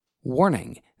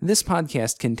Warning, this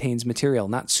podcast contains material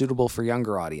not suitable for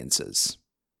younger audiences,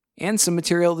 and some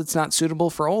material that's not suitable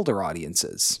for older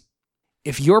audiences.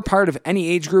 If you're part of any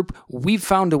age group, we've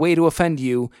found a way to offend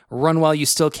you. Run while you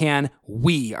still can.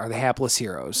 We are the Hapless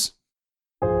Heroes.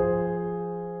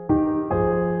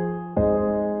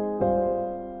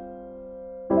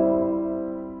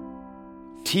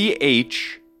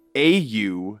 THAUMATURGY.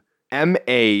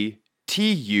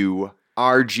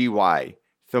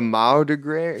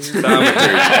 Thaumaturgy.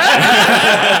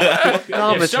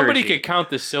 If somebody could count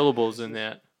the syllables in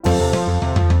that.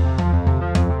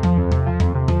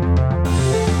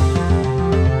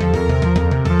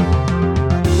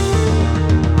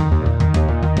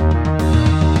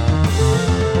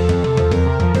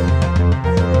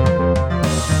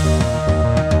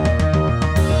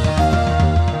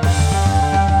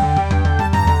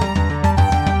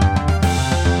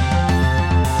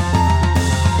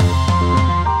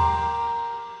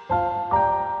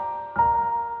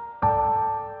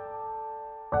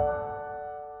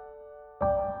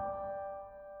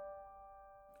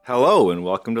 Hello and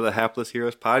welcome to the Hapless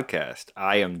Heroes podcast.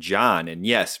 I am John, and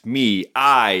yes,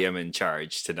 I am in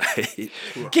charge tonight.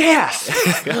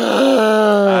 Gas!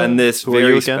 On this Who are you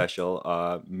very again? special,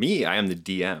 I am the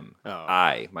DM.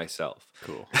 I, myself.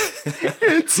 Cool.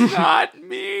 It's not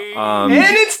me. And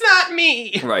it's not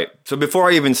me! Right. So before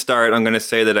I even start, I'm going to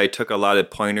say that I took a lot of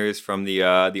pointers from the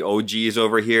OGs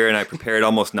over here, and I prepared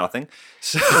almost nothing.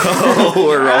 So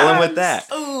we're rolling with that.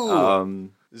 Ooh.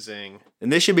 Zing.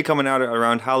 And this should be coming out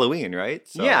around Halloween, right?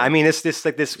 So, Yeah, I mean, it's this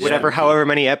however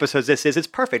many episodes this is, it's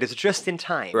perfect. It's just in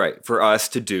time. Right, for us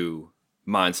to do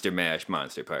Monster Mash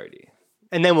Monster Party.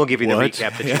 And then we'll give you the What?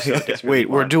 recap that you so desperately Wait,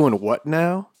 we're want. doing what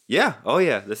now? Yeah, oh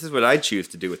yeah, this is what I choose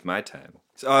to do with my time.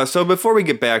 So before we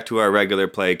get back to our regular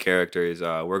play characters,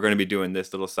 we're going to be doing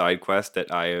this little side quest that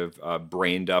I have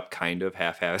brained up kind of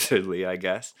haphazardly, I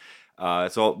guess.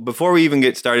 So before we even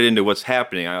get started into what's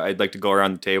happening, I'd like to go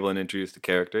around the table and introduce the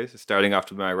characters. Starting off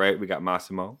to my right, we got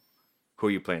Massimo. Who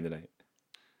are you playing tonight?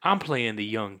 I'm playing the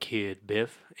young kid,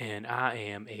 Biff, and I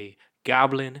am a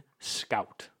goblin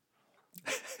scout.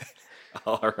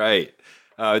 All right.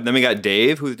 Then we got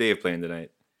Dave. Who's Dave playing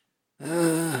tonight?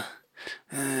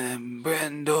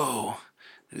 Brando,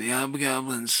 the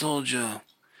Hobgoblin soldier.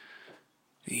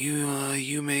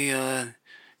 You may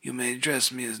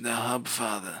address me as the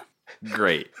Hobfather.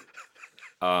 Great.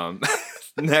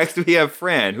 Next we have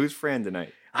Fran. Who's Fran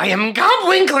tonight? I am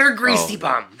Gobwinkler Greasy Oh.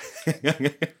 Bum.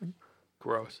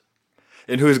 Gross.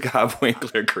 And who's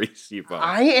Gobwinkler Greasy Bum?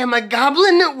 I am a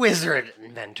goblin wizard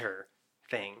inventor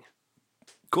thing.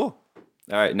 Cool.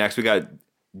 All right. Next we got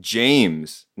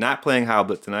James. Not playing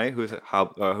Hoblet tonight.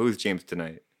 Who's James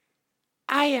tonight?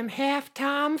 I am half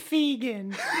Tom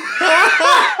Fegan.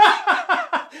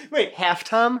 Wait, half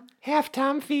Tom? Half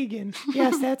Tom Fegan.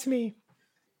 Yes, that's me.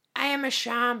 I am a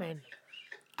shaman.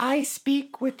 I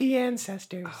speak with the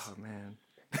ancestors. Oh man.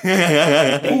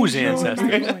 Whose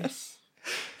ancestors? Voice.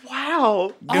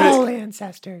 Wow. All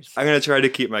ancestors. I'm gonna try to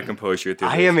keep my composure through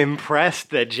I this. am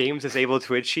impressed that James is able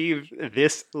to achieve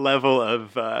this level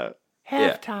of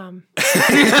Half Tom.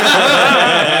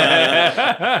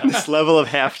 this level of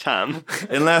half Tom.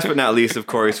 And last but not least, of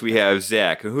course, we have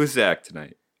Zach. Who's Zach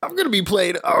tonight? I'm gonna be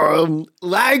playing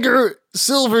Liger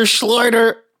Silver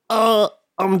Schleider.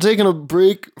 I'm taking a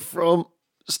break from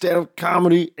stand-up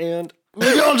comedy and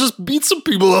maybe I'll just beat some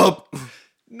people up.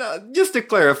 No, just to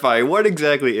clarify, what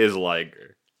exactly is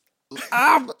Liger?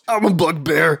 I'm a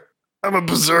bugbear. I'm a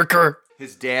berserker.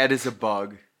 His dad is a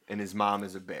bug and his mom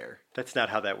is a bear. That's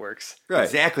not how that works. Right.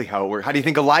 Exactly how it works. How do you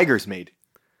think a liger's made?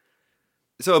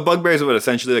 So a bugbear is what,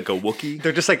 essentially like a Wookiee?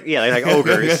 They're just like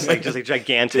ogres, like just like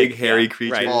gigantic, Big hairy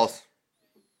creatures. Right. False.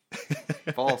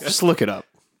 False. Just look it up.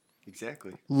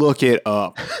 Exactly. Look it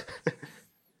up.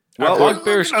 Well,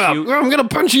 bugbear's I'm cute. gonna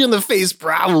punch you in the face,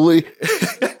 probably.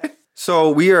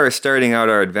 So we are starting out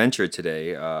our adventure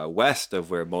today west of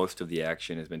where most of the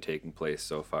action has been taking place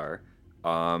so far.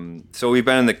 So we've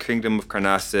been in the Kingdom of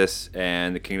Carnassus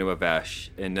and the Kingdom of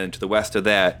Esh, and then to the west of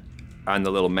that, on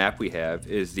the little map we have,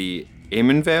 is the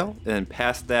Eamonvale, and then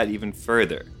past that even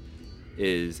further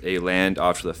is a land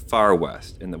off to the far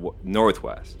west, in the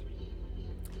northwest.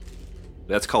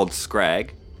 That's called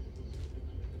Scrag.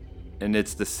 And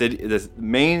it's the city. The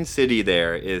main city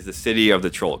there is the city of the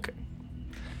Troll King.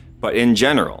 But in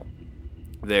general,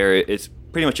 it's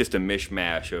pretty much just a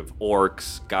mishmash of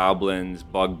orcs, goblins,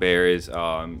 bugbears,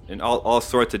 and all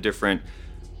sorts of different,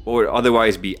 what would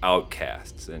otherwise be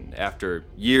outcasts. And after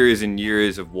years and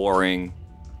years of warring,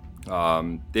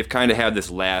 they've kind of had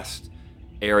this last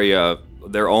area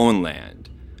of their own land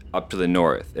up to the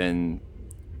north. And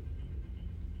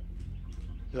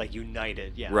Like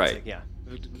united, yeah. Right. It's like, yeah.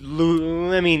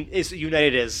 I mean, it's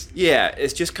united as Yeah,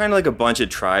 it's just kind of like a bunch of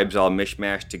tribes all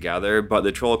mishmashed together, but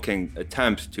the Troll King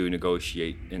attempts to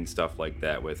negotiate and stuff like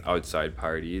that with outside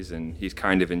parties, and he's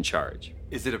kind of in charge.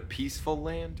 Is it a peaceful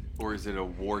land or is it a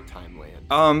wartime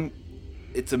land?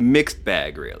 It's a mixed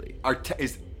bag, really.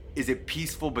 Is it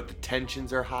peaceful but the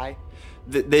tensions are high?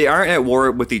 They aren't at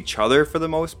war with each other for the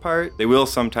most part. They will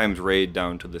sometimes raid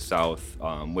down to the south,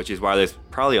 which is why there's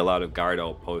probably a lot of guard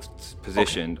outposts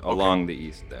positioned along the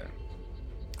east there.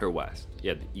 Or west.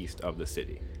 Yeah, the east of the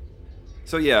city.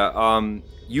 So yeah,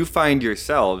 you find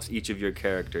yourselves, each of your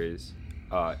characters,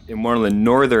 in one of the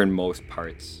northernmost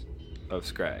parts of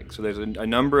Scrag. So there's a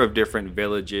number of different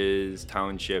villages,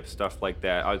 townships, stuff like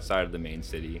that outside of the main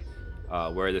city.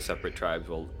 Where the separate tribes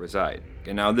will reside.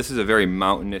 And now this is a very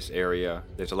mountainous area.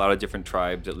 There's a lot of different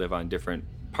tribes that live on different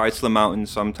parts of the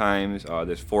mountains sometimes.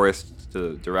 There's forests to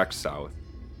the direct south.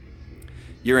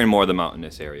 You're in more of the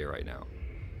mountainous area right now.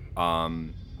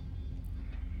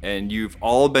 And you've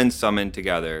all been summoned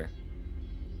together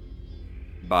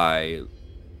by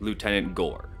Lieutenant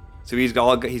Gore. So he's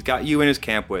got you in his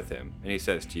camp with him, and he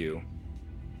says to you,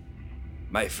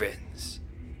 "My friends,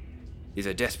 these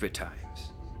are desperate times.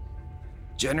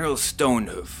 General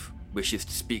Stonehoof wishes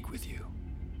to speak with you.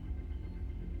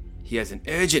 He has an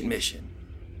urgent mission.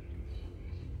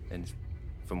 And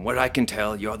from what I can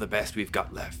tell, you're the best we've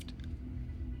got left."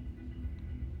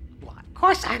 Well, of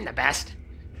course I'm the best.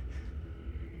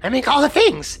 I make all the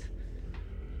things.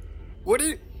 What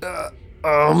did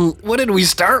we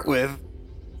start with?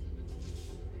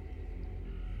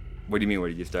 What do you mean, what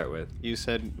did you start with? You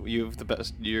said you have the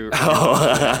best. You.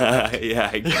 Oh, yeah.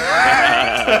 I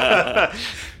guess.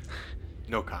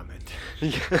 No comment.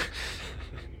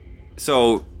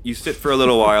 So you sit for a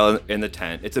little while in the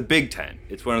tent. It's a big tent.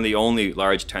 It's one of the only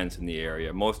large tents in the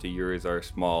area. Most of yours are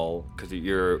small because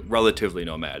you're relatively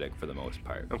nomadic for the most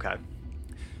part. okay.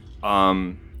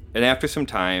 And after some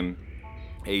time,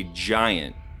 a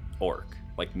giant orc,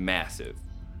 like massive,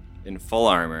 in full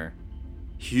armor,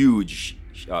 huge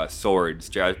sword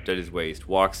strapped at his waist,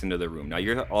 walks into the room. Now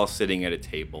you're all sitting at a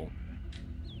table,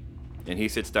 and he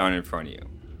sits down in front of you.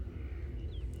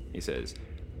 He says,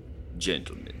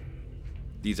 "Gentlemen,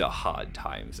 these are hard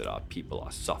times that our people are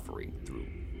suffering through.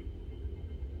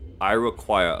 I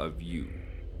require of you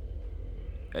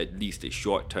at least a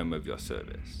short term of your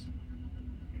service.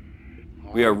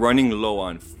 We are running low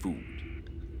on food.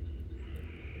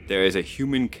 There is a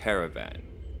human caravan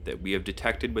that we have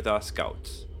detected with our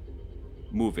scouts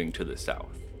moving to the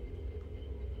south.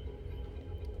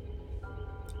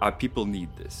 Our people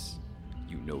need this.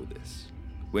 You know this.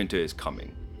 Winter is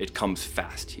coming. It comes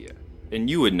fast here. And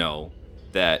you would know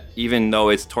that even though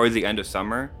it's towards the end of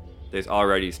summer, there's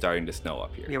already starting to snow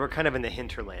up here." Yeah, we're kind of in the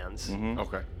hinterlands.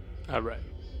 Okay. All right.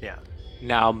 Yeah.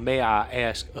 Now, may I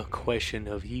ask a question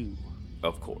of you?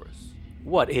 Of course.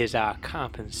 What is our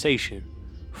compensation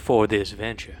for this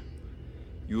venture?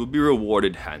 You will be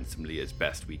rewarded handsomely as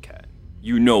best we can.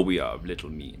 You know we are of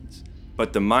little means,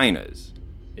 but the miners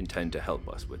intend to help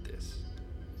us with this.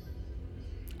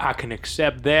 I can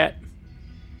accept that.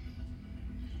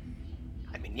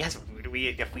 I mean, yes,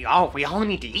 we all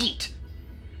need to eat.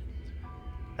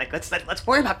 Like, let's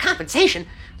worry about compensation.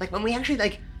 Like when we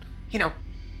actually can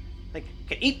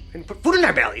eat and put food in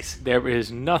our bellies. There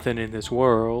is nothing in this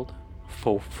world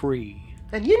for free.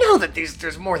 And you know that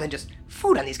there's more than just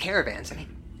food on these caravans. I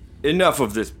mean, Enough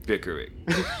of this bickering.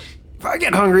 If I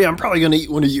get hungry, I'm probably gonna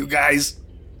eat one of you guys.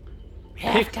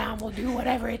 Halftown will do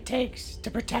whatever it takes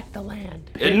to protect the land.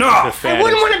 Enough! I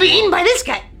wouldn't want to be eaten by this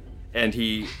guy. And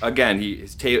his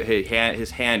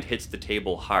hand hits the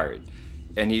table hard,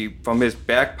 and he, from his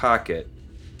back pocket,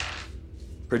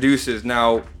 produces,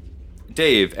 now,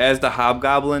 Dave, as the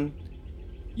hobgoblin,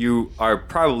 you are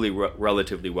probably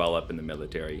relatively well up in the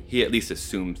military. He at least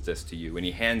assumes this to you, and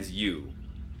he hands you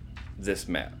this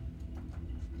map.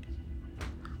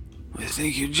 Well,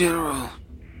 thank you, General.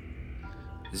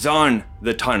 Zahn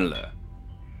the Tunneler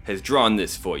has drawn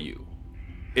this for you.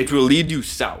 It will lead you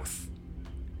south,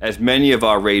 as many of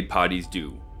our raid parties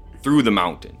do, through the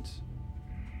mountains.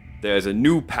 There is a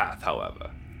new path,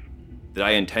 however, that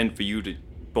I intend for you to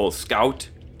both scout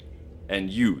and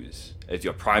use as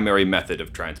your primary method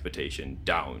of transportation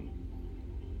down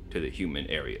to the human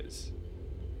areas.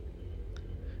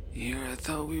 Here, I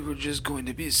thought we were just going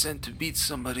to be sent to beat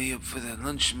somebody up for their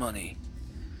lunch money.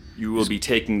 You will be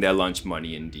taking their lunch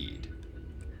money indeed.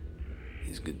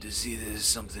 It's good to see there's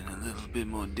something a little bit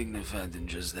more dignified than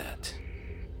just that.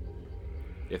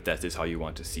 If that is how you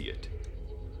want to see it.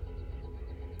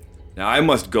 Now I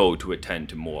must go to attend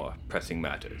to more pressing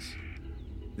matters.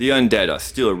 The undead are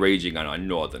still raging on our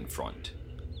northern front.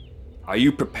 Are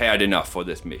you prepared enough for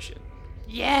this mission?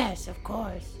 Yes, of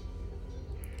course.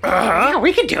 Yeah,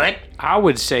 we can do it. I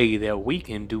would say that we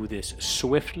can do this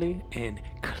swiftly and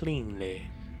cleanly.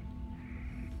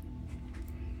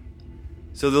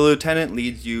 So the lieutenant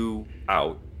leads you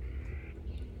out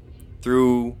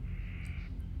through,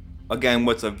 again,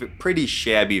 what's a pretty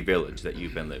shabby village that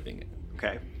you've been living in.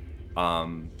 Okay.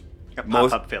 A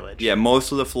Most- pop-up village. Yeah,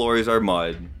 most of the floors are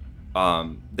mud.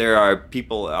 There are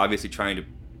people obviously trying to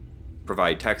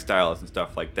provide textiles and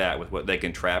stuff like that with what they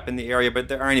can trap in the area, but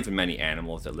there aren't even many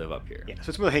animals that live up here. Yeah, so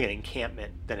it's more like an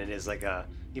encampment than it is like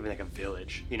even like a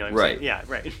village. You know what I'm Right. saying? Yeah,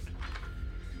 right.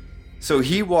 So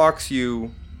he walks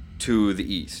you to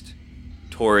the east,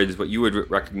 towards what you would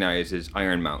recognize as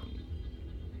Iron Mountain.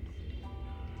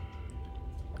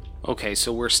 Okay,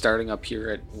 so we're starting up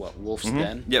here at what, Wolf's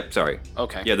Den? Yep, sorry.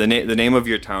 Okay. Yeah, the name of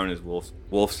your town is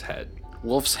Wolf's Head.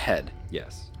 Wolf's Head.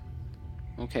 Yes,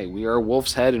 Okay, we are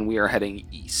Wolf's Head and we are heading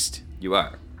east. you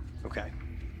are. Okay.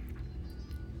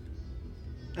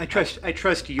 I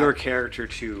trust your character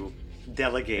to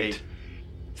delegate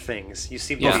things. You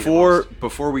seem to be the most-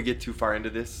 Before we get too far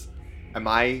into this, am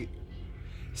I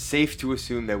safe to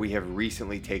assume that we have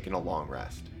recently taken a long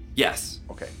rest? Yes.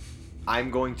 Okay.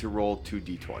 I'm going to roll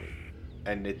 2d20.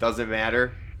 And it doesn't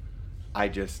matter. I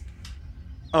just...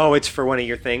 Oh, it's for one of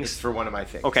your It's things? for one of my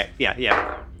things. Okay,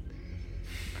 yeah.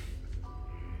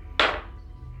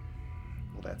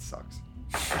 Well, that sucks.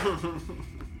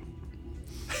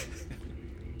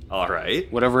 All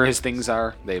right. Whatever his things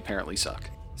are, they apparently suck.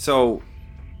 So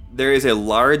there is a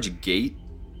large gate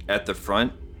at the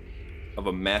front of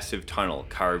a massive tunnel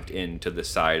carved into the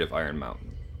side of Iron Mountain.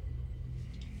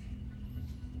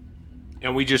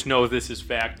 And we just know this is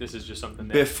fact. This is just something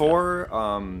that... Before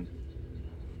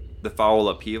the foul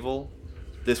upheaval,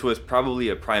 this was probably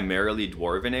a primarily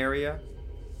dwarven area.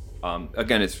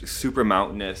 Again, it's super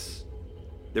mountainous.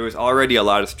 There was already a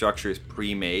lot of structures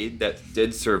pre-made that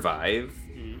did survive.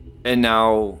 And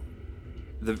now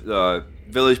the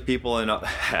village people and all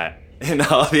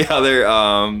the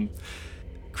other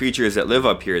creatures that live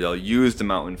up here, they'll use the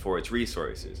mountain for its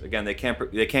resources. Again, they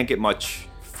can't get much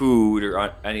food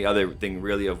or any other thing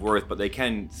really of worth, but they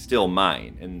can still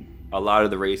mine. And a lot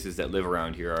of the races that live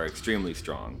around here are extremely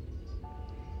strong.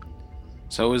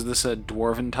 So is this a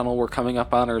dwarven tunnel we're coming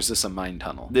up on, or is this a mine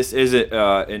tunnel? This is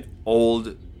an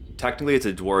old, technically it's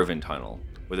a dwarven tunnel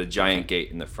with a giant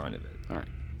gate in the front of it. All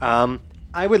right.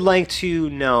 I would like to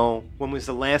know when was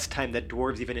the last time that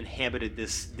dwarves even inhabited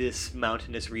this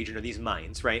mountainous region or these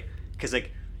mines, right? Because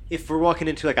like, if we're walking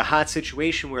into like a hot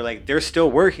situation where like they're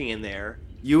still working in there.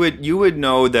 You would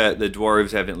know that the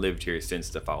dwarves haven't lived here since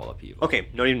the foul upheaval. Okay,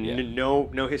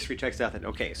 no history text, nothing.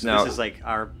 Okay, so Now- this is like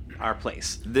our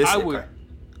place.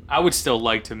 I would still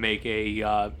like to make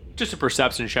a just a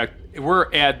perception check.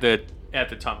 We're at the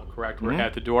tunnel, correct? We're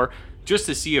at the door, just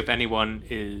to see if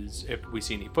we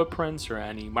see any footprints or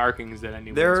any markings that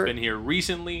anyone's been here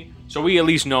recently. So we at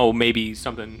least know maybe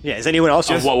something. Yeah, is anyone else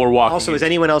of what we're walking? Also, is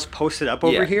anyone else posted up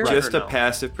over here? Just or a no?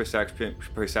 passive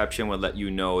perception would let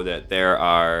you know that there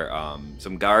are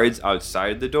some guards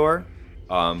outside the door,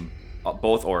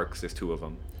 both orcs. There's two of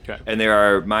them. Okay. And there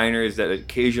are miners that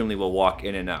occasionally will walk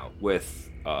in and out with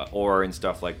ore and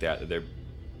stuff like that they're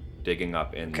digging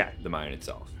up in the mine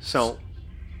itself. So,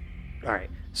 all right.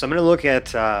 So I'm gonna look at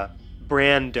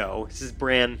Brando. This is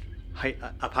Bran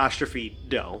apostrophe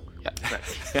Doe. Yeah.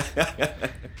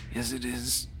 Yes, it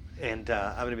is. And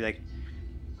I'm gonna be like,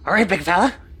 all right, big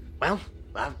fella. Well,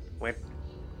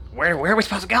 where are we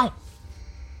supposed to go?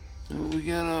 We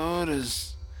got our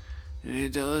orders. They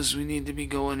tell us we need to be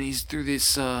going east through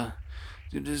this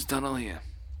tunnel here.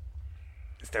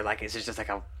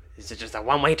 Is it just a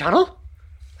one-way tunnel?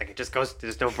 Like it just goes,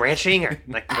 there's no branching or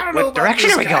like I don't know what about direction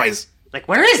this, are we going? guys. Like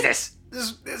where is this?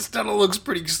 This tunnel looks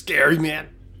pretty scary, man.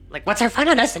 Like what's our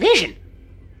final destination?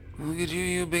 Look at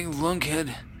you big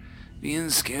lunkhead. Being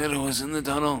scared of us in the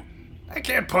tunnel. I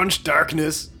can't punch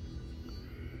darkness.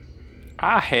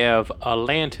 I have a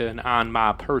lantern on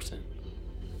my person.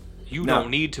 You No.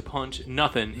 don't need to punch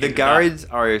nothing. The in guards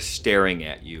are staring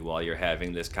at you while you're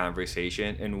having this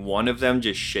conversation, and one of them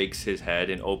just shakes his head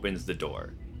and opens the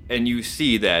door. And you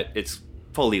see that it's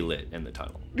fully lit in the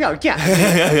tunnel. Yeah.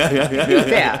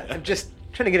 Yeah. I'm just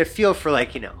trying to get a feel for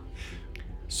like,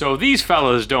 So these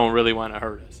fellas don't really want to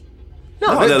hurt us.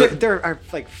 No, they're our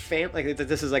like like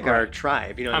this is like our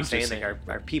tribe. You know what I'm saying? just Like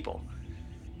our people.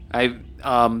 I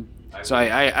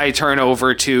turn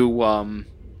over to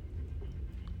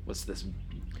what's this?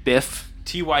 Biff.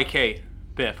 TYK,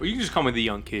 Biff. Or you can just call me the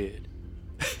young kid.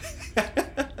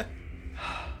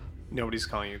 Nobody's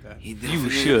calling you that. He You definitely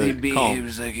should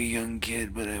behaves like a young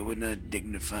kid, but I would not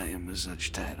dignify him with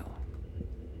such title.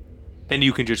 Then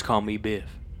you can just call me Biff.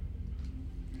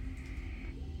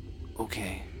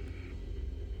 Okay.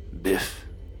 Biff.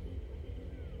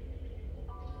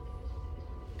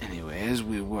 Anyway, as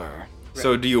we were.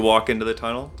 So do you walk into the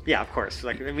tunnel? Yeah, of course.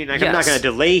 Like, I mean, like, I'm Yes. not going to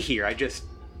delay here. I just,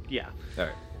 yeah. All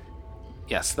right.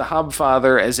 Yes, the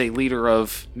Hobfather, as a leader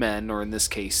of men, or in this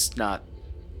case, not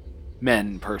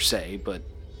men per se, but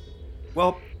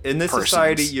Well, in this Persons.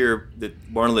 society, you're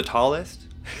one of the tallest.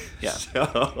 Yeah.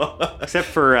 So- Except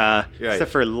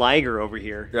for Liger over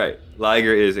here. right.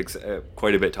 Liger is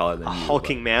quite a bit taller than A you.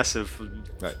 hulking mass of...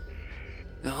 Right.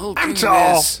 The hulking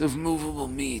mass of movable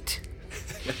meat.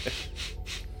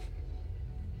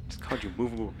 It's called you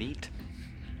movable meat.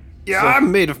 Yeah,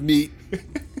 I'm made of meat.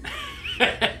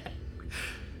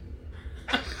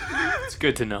 It's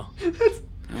good to know.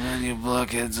 Come on, you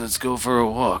blockheads, let's go for a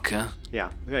walk, huh? Yeah.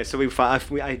 Okay, so I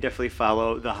definitely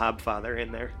follow the Hobfather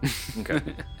in there. Okay.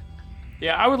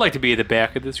 Yeah, I would like to be at the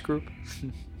back of this group.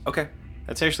 Okay.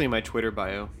 That's actually my Twitter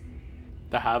bio.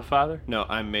 The Hobfather? No,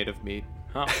 I'm made of meat.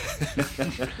 Oh.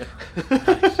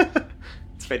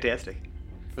 It's fantastic.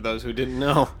 For those who didn't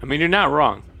know. I mean, you're not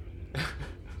wrong.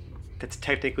 That's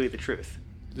technically the truth.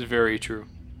 It's very true.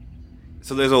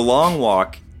 So there's a long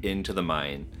walk into the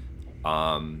mine.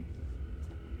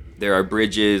 There are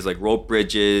bridges, like rope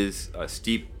bridges,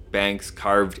 steep banks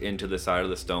carved into the side of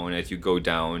the stone as you go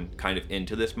down, kind of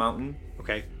into this mountain.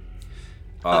 Okay.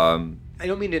 I I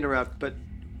don't mean to interrupt, but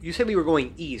you said we were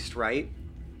going east, right?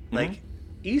 Like,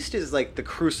 east is like the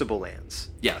Crucible lands.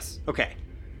 Yes. Okay.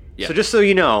 Yeah. So just so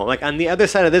you know, like on the other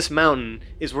side of this mountain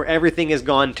is where everything has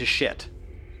gone to shit.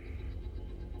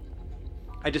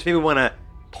 I just maybe want to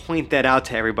point that out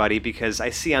to everybody because I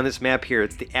see on this map here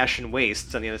it's the Ashen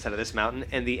Wastes on the other side of this mountain,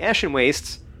 and the Ashen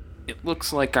Wastes, it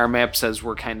looks like our map says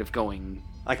we're kind of going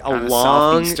like on a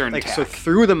along, southeastern like so tack.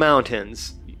 through the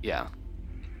mountains, Yeah.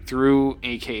 Through,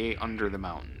 aka under the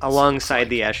mountains. alongside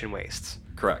the Ashen Wastes.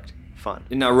 Correct. Fun.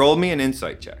 And now roll me an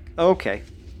insight check. Okay.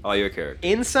 All your character.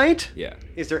 Insight? Yeah.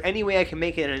 Is there any way I can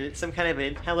make it some kind of an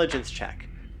intelligence check?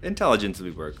 Intelligence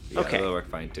would work. Yeah, Okay. that'll work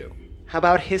fine too. How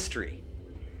about history?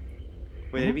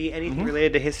 Would it be anything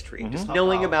related to history? Just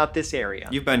knowing about this area.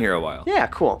 You've been here a while. Yeah,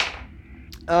 cool.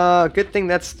 Good thing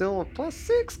that's still a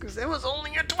 +6, because it was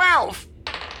only a 12.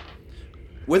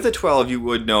 With a 12, you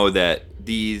would know that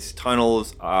these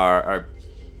tunnels are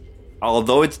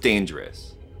although it's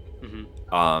dangerous,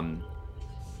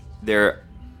 there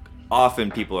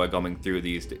often people are going through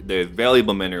these. There's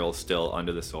valuable minerals still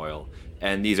under the soil,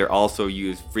 and these are also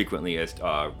used frequently as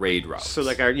raid routes. So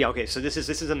like so this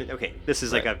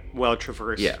is like a well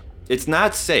traversed. Yeah, it's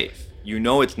not safe. You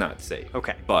know it's not safe.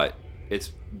 Okay. But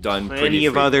it's done pretty Plenty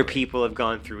of other frequently. people have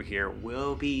gone through here.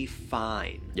 We'll be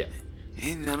fine. Yeah.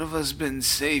 Ain't none of us been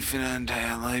safe in our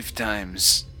entire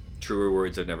lifetimes. Truer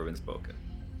words have never been spoken.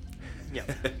 Yeah.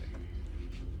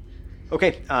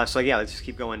 Okay, so yeah, let's just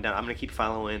keep going down. I'm gonna keep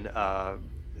following the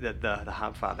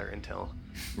Hobfather until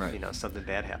Right. something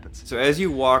bad happens. So as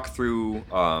you walk through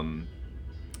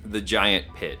the giant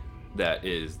pit that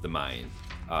is the mine,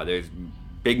 there's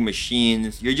big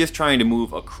machines. You're just trying to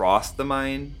move across the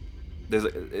mine.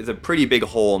 There's a pretty big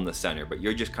hole in the center, but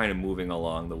you're just kind of moving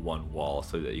along the one wall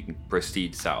so that you can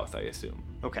proceed south, I assume.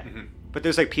 Okay. But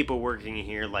there's like people working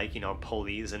here, like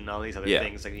pulleys and all these other Yeah.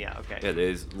 things. Like okay. Yeah,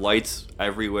 there's lights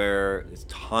everywhere. There's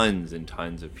tons and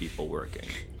tons of people working.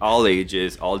 All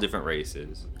ages, all different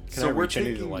races. So we're reach any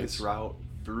of the taking lights? this route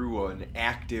through an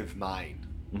active mine.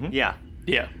 Yeah.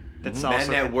 Yeah. That's Men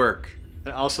also at work.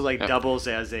 It also doubles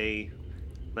as a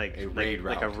raid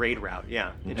like a route. raid route.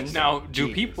 Yeah. Interesting. Now, do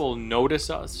Genius. people notice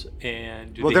us,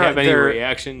 and do Well, they have any they're-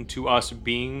 reaction to us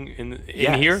being in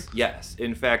Yes, here? Yes.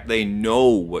 In fact, they know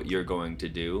what you're going to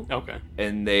do. Okay.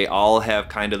 And they all have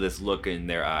kind of this look in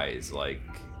their eyes, like,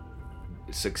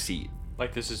 succeed.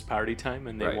 Like this is party time,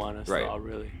 and they Right, want us right. to all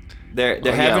really. There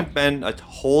yeah. haven't been a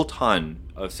whole ton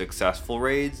of successful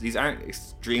raids. These aren't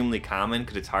extremely common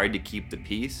because it's hard to keep the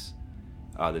peace.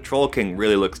 The Troll King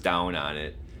really looks down on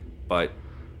it, but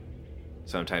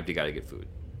sometimes you gotta get food.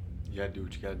 You gotta do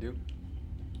what you gotta do.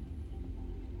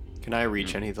 Can I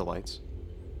reach any of the lights?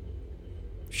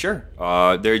 Sure.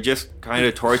 They're just kind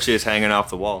of torches hanging off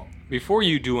the wall. Before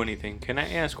you do anything, can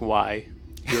I ask why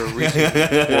you're reaching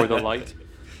for the light?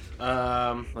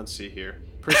 Let's see here.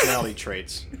 Personality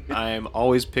traits. I'm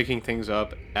always picking things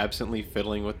up, absently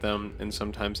fiddling with them, and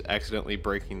sometimes accidentally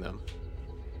breaking them.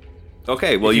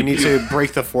 Okay, well, If you need to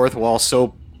break the fourth wall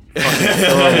so fucking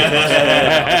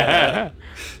thoroughly.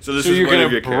 So this So is you're one of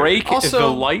gonna your break Also- the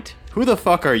light? Who the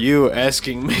fuck are you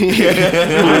asking me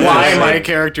why my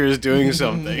character is doing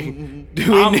something?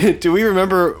 Do we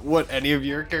remember what any of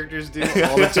your characters do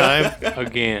all the time?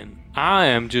 Again, I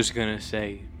am just going to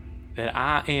say that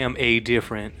I am a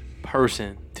different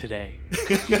person today.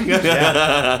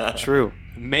 True.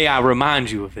 May I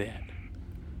remind you of that?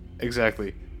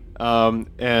 Exactly. And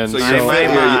So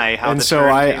so, you're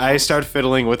I start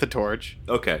fiddling with the torch.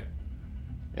 Okay.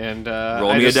 And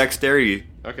Roll me a dexterity.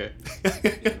 Okay.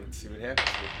 Let's see what happens.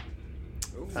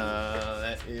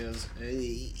 That is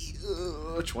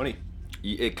a 20.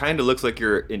 It kind of looks like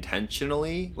you're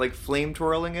intentionally like flame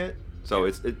twirling it. So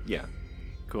yeah.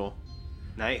 Cool.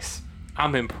 Nice.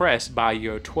 I'm impressed by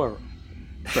your twirl.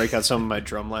 Break out some of my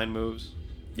drumline moves.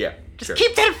 Yeah. Just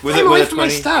keep that Was flame it away a from my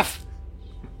 20? stuff.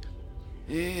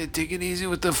 Yeah, take it easy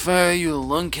with the fire, you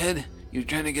lunkhead. You're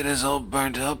trying to get us all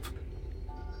burnt up.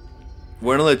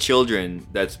 One of the children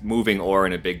that's moving ore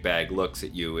in a big bag looks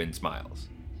at you and smiles.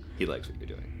 He likes what you're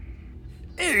doing.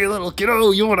 Hey, you little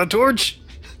kiddo, you want a torch?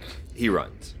 He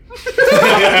runs.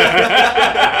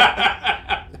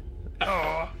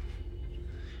 Oh,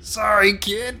 sorry,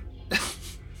 kid.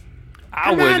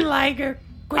 I Come on, would, Liger.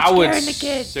 Quit I would scaring the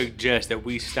kids. suggest that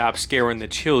we stop scaring the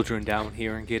children down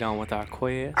here and get on with our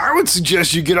quest. I would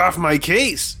suggest you get off my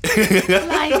case.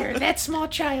 Liger, that small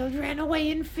child ran away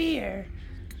in fear.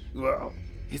 Well,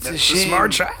 It's that's a a shame.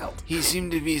 smart child. He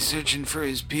seemed to be searching for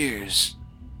his peers.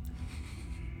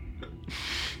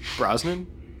 Brosnan?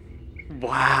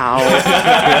 Wow.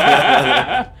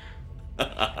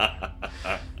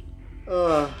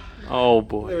 Oh It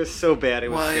boy. was so bad. It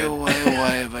was Why, good. oh, why, oh, why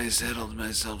have I settled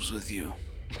myself with you?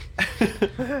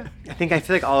 I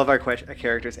feel like all of our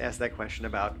characters ask that question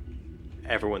about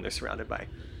everyone they're surrounded by.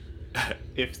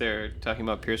 If they're talking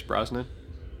about Pierce Brosnan?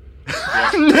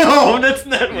 No, that's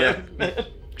not what.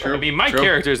 True. I mean, my True.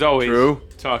 character's always True.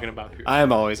 talking about Pierce. I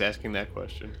am always asking that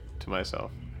question to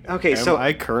myself. Okay, Am so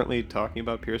I currently talking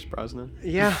about Pierce Brosnan?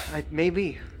 yeah,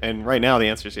 maybe. And right now the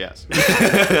answer is yes.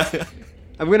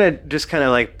 I'm gonna just kind of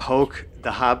like poke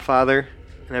the Hobfather,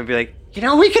 and I'd be like,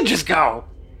 we can just go.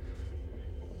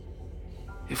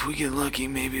 If we get lucky,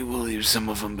 maybe we'll leave some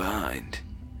of them behind.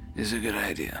 Is a good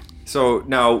idea. So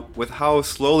now, with how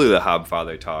slowly the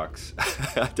Hobfather talks,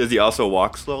 does he also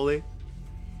walk slowly?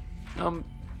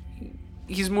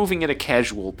 He's moving at a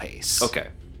casual pace. Okay.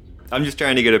 I'm just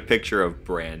trying to get a picture of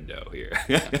Brando here.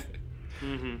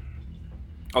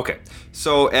 Okay.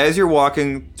 So as you're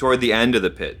walking toward the end of the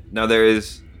pit, now there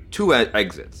is two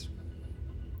exits.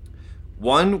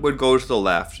 One would go to the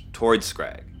left towards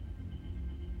Scrag.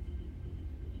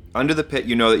 Under the pit,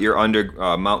 you know that you're under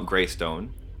Mount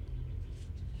Greystone.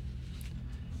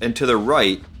 And to the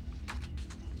right,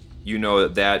 you know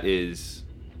that is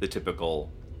the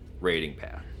typical raiding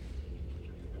path.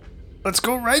 Let's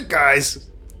go right, guys.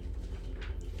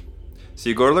 So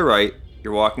you go to the right,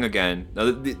 you're walking again.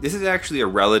 Now, this is actually a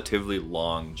relatively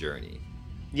long journey.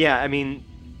 Yeah, I mean,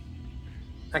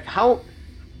 like how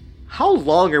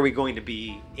long are we going to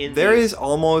be in? There these? is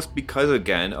almost, because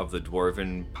again of the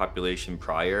dwarven population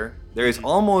prior, there is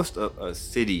almost a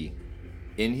city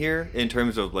in here in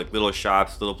terms of like little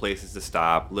shops, little places to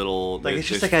stop, little Like it's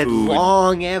just there's like a food.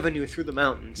 long avenue through the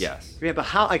mountains. Yes. Yeah, but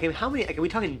how many? Like, are we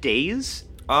talking days?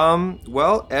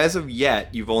 Well, as of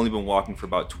yet, you've only been walking for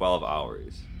about 12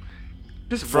 hours.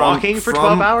 Just walking for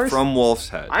 12 hours? From Wolf's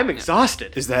Head. I'm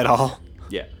exhausted. Is that all?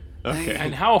 Yeah. Okay.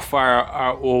 And how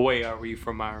far away are we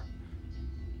from our?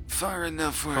 Far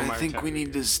enough where From I our think we town.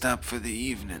 need to stop for the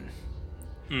evening.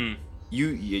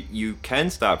 You can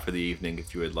stop for the evening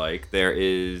if you would like. There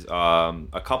is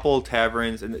a couple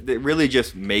taverns, and they're really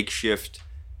just makeshift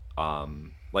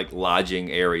like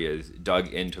lodging areas dug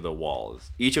into the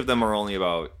walls. Each of them are only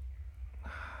about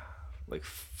like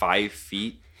 5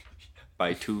 feet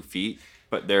by 2 feet,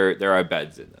 but there are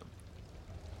beds in them.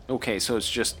 Okay, so it's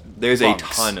just There's bunks.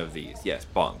 a ton of these. Yes,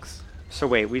 bunks. So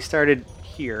wait, we started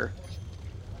here.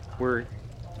 We're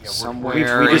somewhere.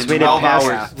 we just in made it 12 past.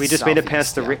 hours We just made it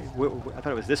past the. southeast, I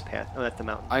thought it was this path. Oh, that's the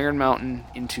mountain. Iron Mountain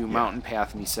into Mountain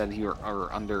Path, and he said he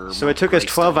are under. So Mount it took us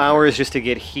 12 Greystone. hours just to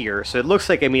get here. So it looks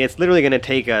like, I mean, it's literally going to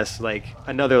take us like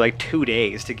another like 2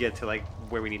 days to get to like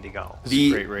where we need to go. This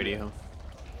is great radio.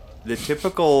 The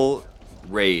typical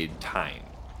raid time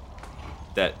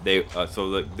that they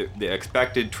so the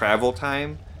expected travel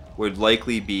time would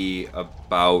likely be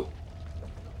about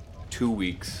 2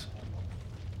 weeks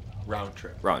Round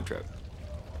trip. round trip.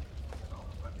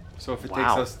 So if it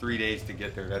Wow. takes us 3 days to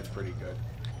get there, that's pretty good.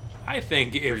 I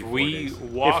think if 3-4 we days.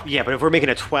 walk, Yeah, but if we're making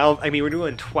a 12, I mean, we're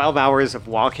doing 12 hours of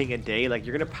walking a day. Like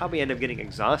you're going to probably end up getting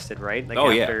exhausted, right? Like Oh,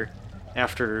 yeah.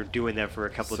 after doing that for a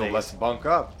couple So of days. let's bunk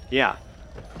up. Yeah.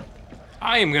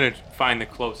 I am gonna find the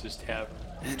closest tavern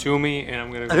to me, and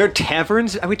I'm gonna. Are there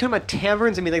taverns? Are we talking about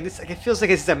taverns? I mean, like this. Like, it feels like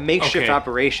it's a makeshift Okay.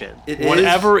 operation.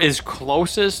 Whatever is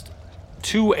closest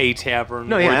to a tavern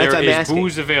No, yeah, where that's there what I'm is asking.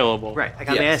 booze available. Right. Like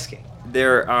I'm Yes. asking.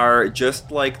 There are,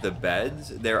 just like the beds,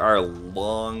 there are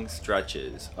long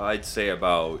stretches. I'd say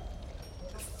about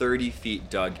 30 feet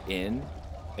dug in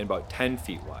and about 10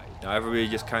 feet wide. Now everybody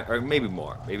just or maybe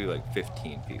more, maybe like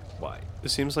 15 feet wide.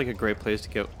 This seems like a great place to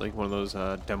get like one of those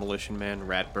Demolition Man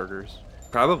rat burgers.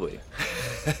 Probably.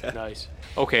 Nice.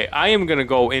 Okay, I am gonna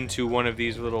go into one of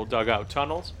these little dugout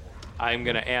tunnels. I am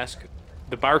gonna ask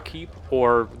the barkeep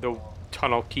or the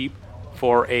tunnel keep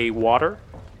for a water.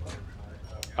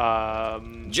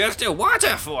 Just a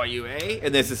water for you, eh?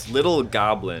 And there's this little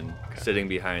goblin sitting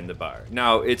behind the bar.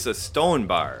 Now, it's a stone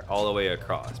bar all the way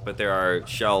across, but there are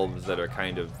shelves that are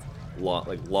kind of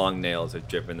long nails have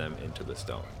driven them into the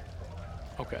stone,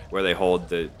 Okay. where they hold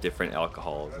the different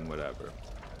alcohols and whatever.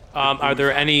 Are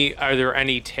there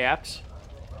any taps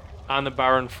on the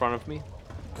bar in front of me?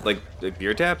 Like the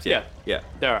beer taps? Yeah. Yeah,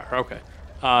 There are. Okay.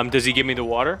 Does he give me the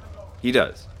water? he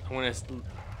does. I'm gonna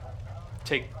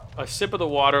take a sip of the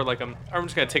water. Like I'm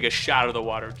just gonna take a shot of the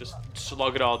water. Just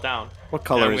slug it all down. What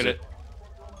color And is it?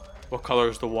 What color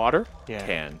is the water? Yeah.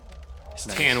 Tan. It's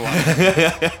tan water.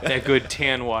 That good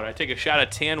tan water. I take a shot of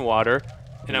tan water,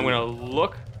 and I'm gonna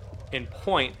look and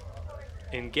point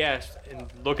and gasp and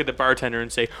look at the bartender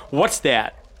and say, "What's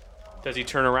that?" Does he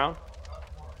turn around?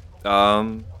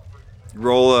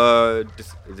 Roll a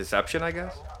deception, I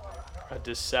guess. A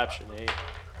deception, eh?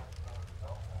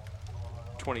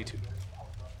 22.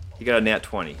 You got a nat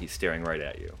 20. He's staring right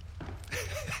at you.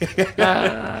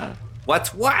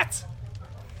 What's what?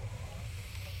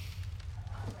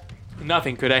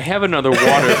 Nothing. Could I have another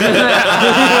water?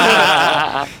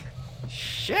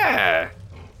 Sure.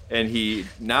 And he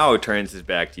now turns his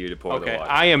back to you to pour the Okay, water.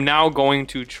 I am now going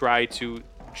to try to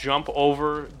jump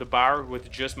over the bar with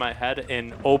just my head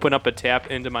and open up a tap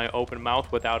into my open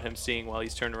mouth without him seeing while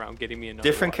he's turning around getting me another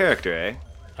Different water. character, eh?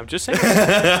 I'm just saying.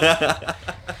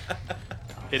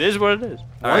 It is what it is.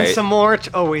 All Once right. a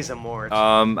mort, always a mort.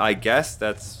 I guess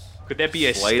that's Could that be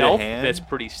a Sleight of stealth hand? that's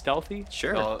pretty stealthy?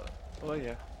 sure. Oh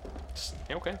yeah.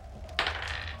 Okay.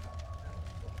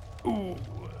 Ooh.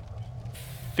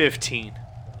 15.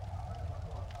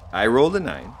 I rolled a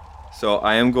 9. So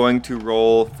I am going to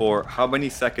roll for how many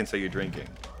seconds are you drinking?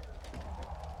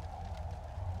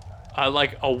 I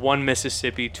like a 1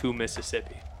 Mississippi, 2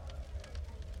 Mississippi.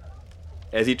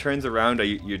 As he turns around,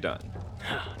 you're done.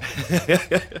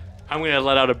 I'm going to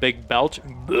let out a big belch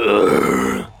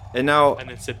And now, and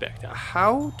then sit back down.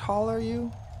 how tall are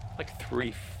you? Like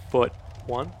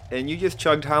 3'1". And you just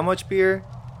chugged how much beer?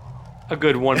 A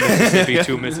good 1 Mississippi,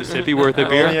 2 Mississippi worth of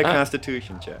beer. Only a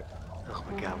Constitution check. Oh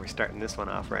my god, we're starting this one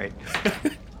off right.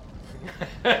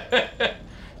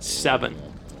 7.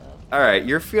 All right,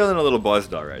 you're feeling a little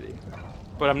buzzed already.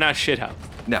 But I'm not shithouse.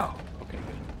 No. Okay,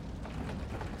 good.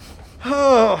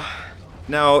 Oh,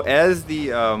 Now, as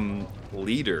the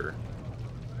leader,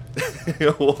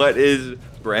 what is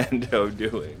Brando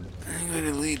doing? I'm going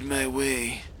to lead my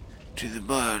way to the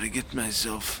bar to get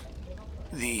myself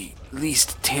the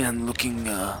least tan-looking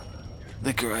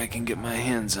liquor I can get my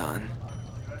hands on.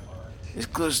 As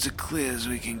close to clear as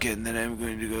we can get, and then I'm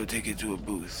going to go take it to a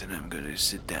booth, and I'm going to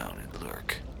sit down and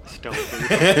lurk. stone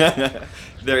food.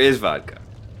 There is vodka.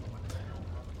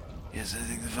 Yes, I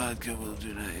think the vodka will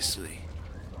do nicely.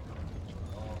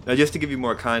 Now, just to give you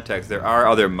more context, there are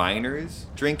other miners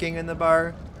drinking in the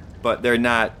bar, but they're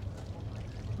not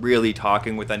really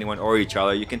talking with anyone or each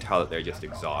other. You can tell that they're just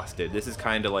exhausted. This is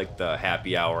kind of like the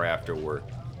happy hour after work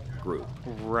group.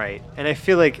 Right. And I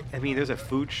feel like, I mean, there's a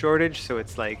food shortage, so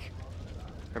it's like,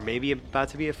 or maybe about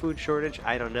to be a food shortage.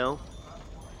 I don't know.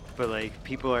 But like,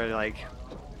 people are like,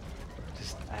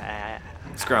 just,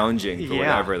 Scrounging for Yeah.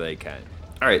 whatever they can.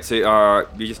 All right, so you're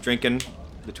just drinking.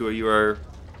 The two of you are.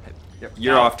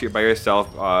 You're off to by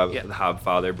yourself. The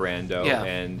Hobfather Brando Yeah.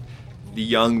 and the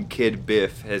young kid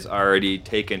Biff has already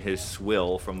taken his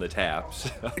swill from the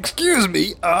taps. Excuse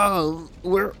me,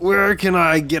 where can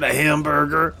I get a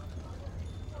hamburger?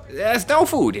 There's no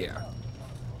food here.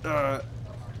 That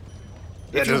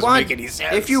If you doesn't want, make any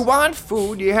sense. if you want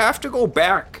food, you have to go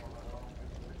back.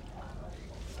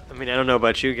 I mean, I don't know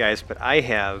about you guys, but I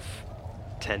have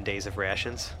 10 days of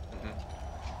rations.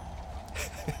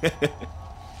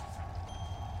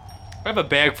 I have a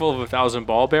bag full of 1,000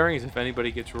 ball bearings if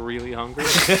anybody gets really hungry.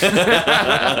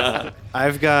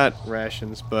 I've got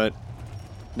rations, but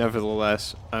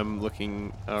nevertheless, I'm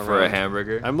looking around. For a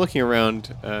hamburger? I'm looking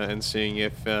around and seeing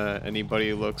if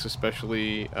anybody looks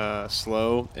especially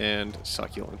slow and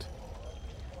succulent.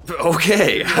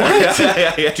 Okay.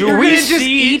 Do You're we gonna just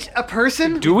see? eat a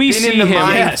person? Do we Been see in the him?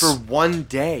 mine Yes. for one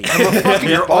day. fucking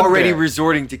You're already bugbear.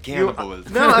 resorting to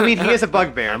cannibalism. No, I mean he is a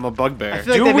bugbear. I'm a bugbear. I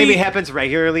feel like Do that maybe we- happens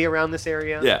regularly around this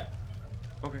area. Yeah.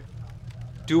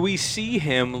 Do we see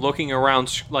him looking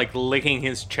around, like licking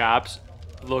his chops,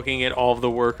 looking at all of the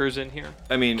workers in here?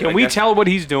 I mean, Can I we guess- tell what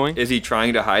he's doing? Is he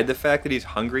trying to hide the fact that he's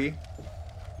hungry?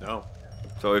 No.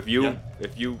 So if you,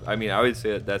 I mean, I would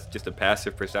say that that's just a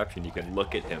passive perception. You can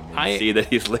look at him and I- see that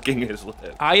he's licking his lips.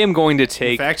 I am going to In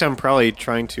take. fact, I'm probably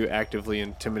trying to actively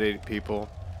intimidate people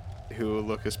who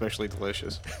look especially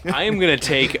delicious. I am going to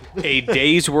take a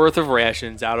day's worth of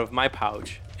rations out of my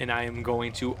pouch, and I am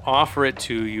going to offer it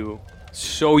to you,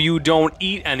 so you don't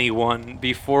eat anyone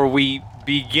before we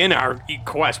begin our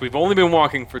quest. We've only been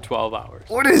walking for 12 hours.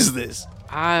 What is this?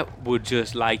 I would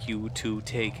just like you to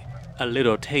take a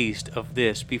little taste of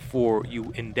this before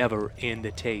you endeavor in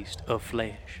the taste of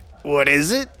flesh. What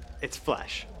is it? It's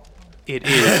flesh. It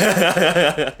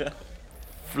is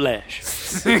flesh.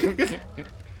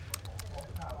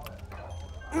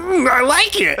 I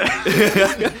like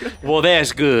it. Well,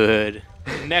 that's good.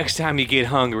 Next time you get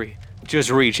hungry, just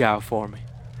reach out for me.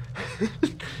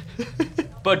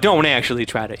 But don't actually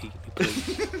try to eat me,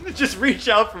 please. Just reach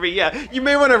out for me. Yeah, you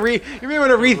may want to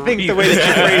rethink the way that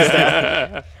you phrase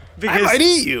that. Because I might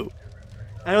eat you.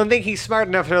 I don't think he's smart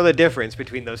enough to know the difference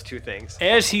between those two things.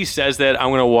 As he says that, I'm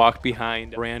gonna walk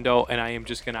behind Brando, and I am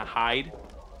just gonna hide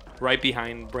right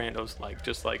behind Brando's,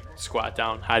 just squat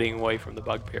down, hiding away from the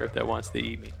bugbear that wants to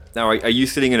eat me. Now, are you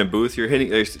sitting in a booth? You're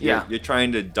hitting. Yeah. You're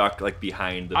trying to duck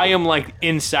behind the. I am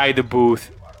inside the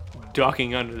booth,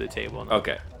 ducking under the table. Now.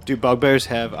 Okay. Do bugbears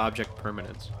have object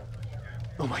permanence?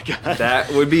 Oh my god.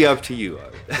 That would be up to you.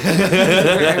 That's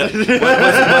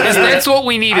what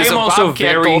we need I is am a also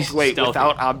bobcat very goldthwait stealthy.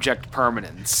 without object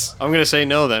permanence. I'm gonna say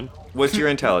no then. What's your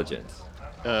intelligence?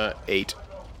 8.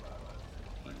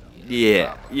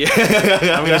 Yeah. Yeah.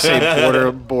 I'm gonna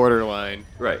say borderline.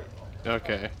 Right.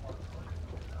 Okay.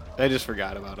 I just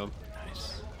forgot about them.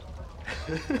 Nice.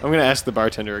 I'm gonna ask the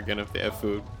bartender again if they have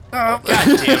food. God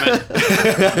damn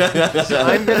it! So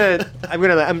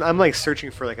I'm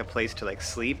searching for a place to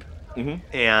sleep.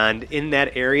 Mm-hmm. And in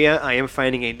that area, I am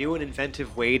finding a new and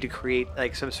inventive way to create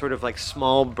some sort of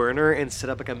small burner and set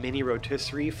up a mini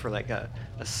rotisserie for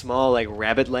a small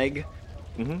rabbit leg.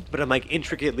 Mm-hmm. But I'm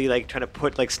intricately trying to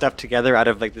put stuff together out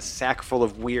of this sack full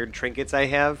of weird trinkets I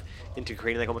have into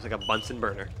creating almost a Bunsen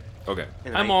burner. Okay.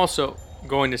 And I'm also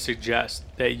going to suggest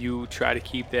that you try to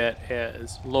keep that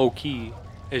as low key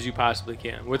as you possibly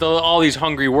can, with all these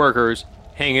hungry workers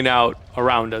hanging out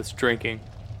around us drinking.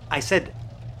 I said,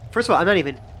 first of all, I'm not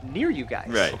even near you guys.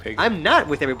 Right. Okay. I'm not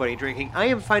with everybody drinking. I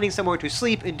am finding somewhere to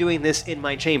sleep and doing this in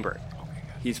my chamber.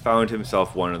 He's found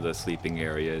himself one of the sleeping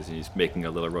areas, and he's making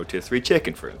a little rotisserie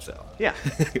chicken for himself. Yeah,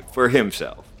 For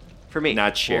himself, for me.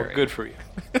 not Well, sharing. good for you.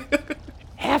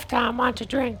 Halftime want to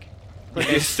drink.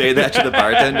 You say that to the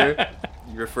bartender.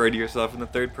 You refer to yourself in the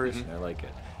third person. I like it.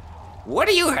 What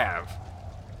do you have?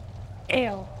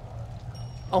 Ale.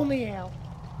 Only ale.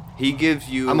 He gives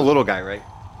you. I'm a little guy, right?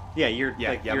 Yeah, you're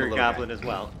Yeah, yeah, I'm you're a a little goblin guy. as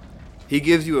well. He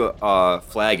gives you a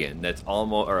flagon that's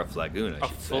almost, or a flagoon, I A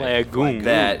should say. flagoon.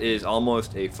 That is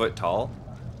almost a foot tall.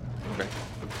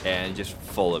 And just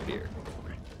full of beer.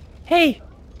 Hey,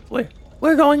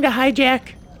 we're going to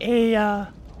hijack a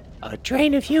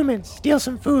train of humans, steal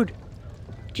some food.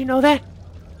 Did you know that?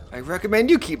 I recommend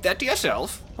you keep that to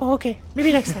yourself. Oh, okay.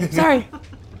 Maybe next time. Sorry.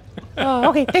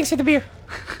 Okay, thanks for the beer.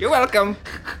 You're welcome.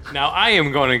 Now I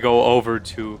am going to go over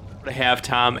to have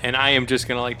Tom, and I am just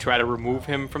going to try to remove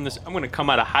him from this. I'm going to come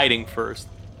out of hiding first,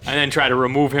 and then try to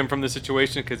remove him from the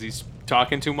situation because he's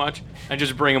talking too much, and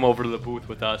just bring him over to the booth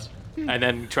with us, and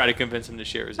then try to convince him to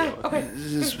share his ale. Okay.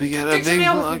 We got a big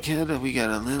blockhead, we got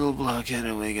a little blockhead,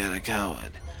 and we got a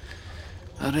coward.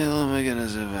 How the hell am I gonna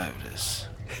survive this?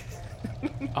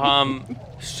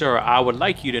 Sir, I would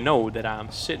like you to know that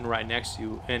I'm sitting right next to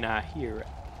you, and I hear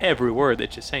every word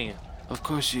that you're saying. Of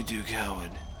course you do, coward.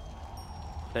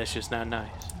 That's just not nice.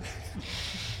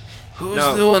 Who's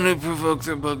No. the one who provoked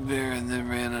the bugbear and then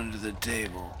ran under the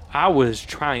table? I was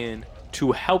trying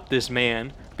to help this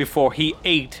man before he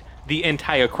ate the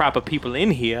entire crop of people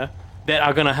in here that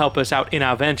are gonna help us out in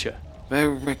our venture. By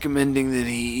recommending that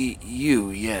he eat you,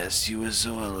 yes, you were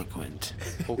so eloquent.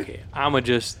 Okay, I'ma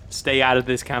just stay out of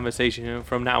this conversation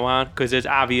from now on, because it's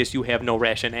obvious you have no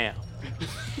rationale.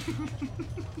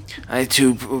 I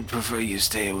too would prefer you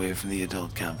stay away from the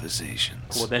adult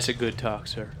conversations. Well, that's a good talk,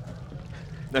 sir.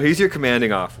 No, he's your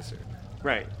commanding officer.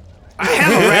 Right. I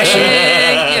have a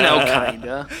ration,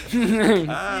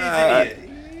 kinda.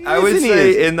 I would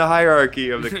say in the hierarchy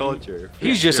of the culture.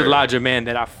 He's just Elijah Man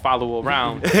that I follow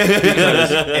around.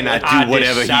 And I do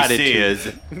whatever he decided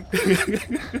says.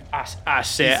 I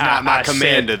said, He's not my I said-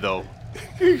 commander, though.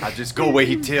 I just go where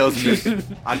he tells me.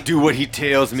 I do what he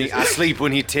tells me. I sleep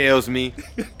when he tells me.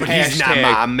 But he's not Hashtag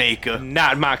my maker.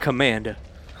 Not my commander.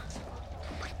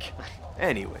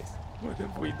 Anyways, What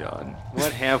have we done?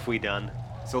 What have we done?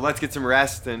 so let's get some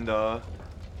rest and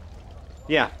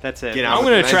Yeah, that's it. Get out. I'm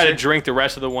with gonna the try to venture. drink the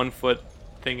rest of the 1 foot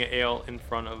thing of ale in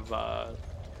front of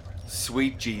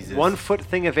Sweet Jesus. 1 foot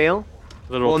thing of ale.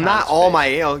 little. Well, Tom's not all face. my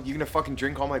ale. You gonna fucking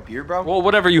drink all my beer, bro? Well,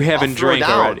 whatever you have I'll in throw drink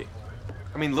down. already.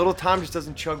 I mean, little Tom just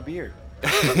doesn't chug beer.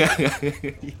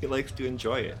 He likes to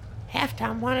enjoy it.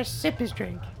 Halftime want to sip his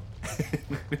drink.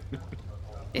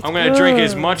 It's I'm gonna drink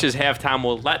as good. much as halftime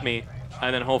will let me,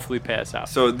 and then hopefully pass out.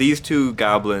 So these two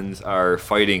goblins are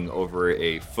fighting over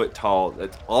a foot tall.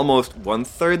 That's almost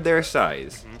 1/3 their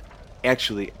size.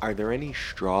 Actually, are there any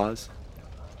straws?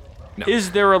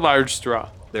 Is there a large straw?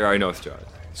 There are no straws.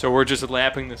 So we're just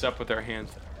lapping this up with our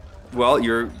hands. Well,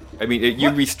 you'd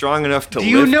be strong enough to Do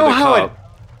you lift know the how cup.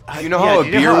 You know how a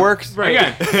beer works?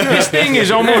 Again, this thing is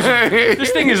almost.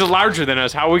 This thing is larger than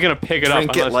us. How are we gonna pick it Drink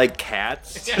up? it unless- like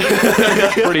cats.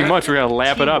 Pretty much, we're gonna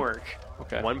lap it up. Teamwork.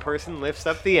 Okay. One person lifts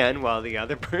up the end while the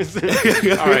other person.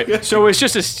 All right. So it's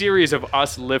just a series of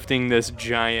us lifting this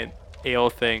giant ale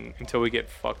thing until we get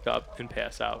fucked up and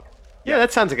pass out. Yeah,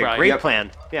 that sounds like a Right. great Yep.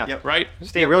 plan. Yeah. Yep. Right?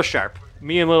 Stay real sharp.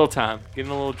 Me and Little Tom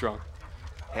getting a little drunk.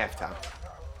 Halftime.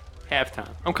 Halftime.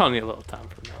 I'm calling you Little Tom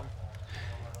from now on.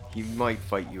 He might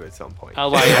fight you at some point. I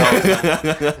like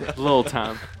it. Little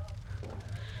Tom.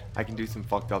 I can do some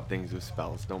fucked up things with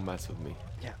spells. Don't mess with me.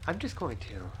 Yeah, I'm just going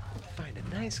to find a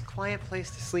nice, quiet place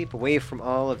to sleep away from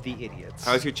all of the idiots.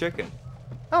 How's your chicken?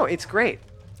 Oh, it's great.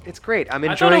 It's great. I'm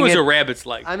I enjoying thought it was it. a rabbit's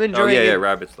leg. I'm Oh enjoying yeah, it. yeah,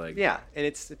 rabbit's leg. Yeah, and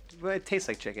it tastes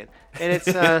like chicken, and it's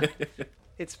this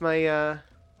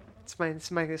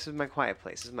is my quiet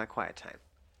place. This is my quiet time,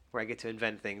 where I get to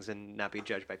invent things and not be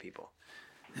judged by people.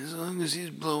 As long as he's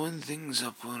blowing things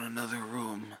up in another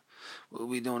room, well,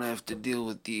 we don't have to deal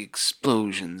with the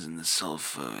explosions and the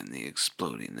sulfur and the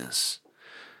explodiness.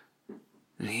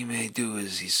 And he may do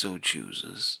as he so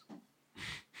chooses.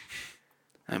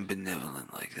 I'm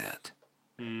benevolent like that.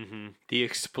 The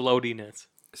explodiness.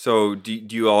 So do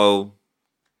you all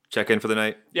check in for the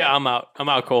night? Yeah, I'm out. I'm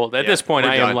out cold. At this point,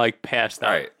 we're I am done. like passed out.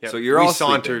 All right. Yep. So you're we all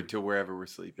saunter sleeping. to wherever we're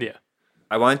sleeping. Yeah.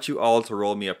 I want you all to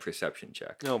roll me a perception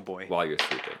check Oh boy. while you're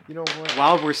sleeping. You know what?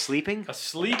 While we're sleeping, A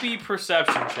sleepy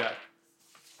perception check.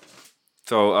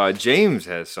 So James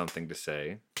has something to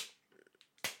say.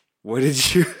 What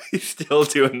did you still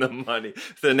doing the money?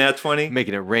 The nat 20?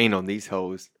 Making it rain on these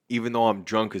hoes. Even though I'm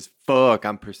drunk as fuck,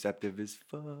 I'm perceptive as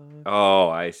fuck. Oh,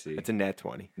 I see. It's a nat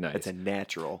 20. Nice. It's a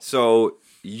natural. So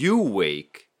you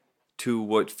wake to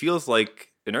what feels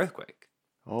like an earthquake.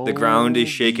 Oh, The ground is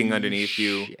shaking underneath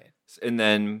you, and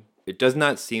then it does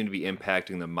not seem to be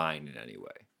impacting the mind in any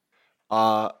way.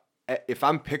 If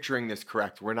I'm picturing this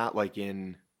correct, we're not like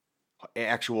in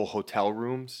actual hotel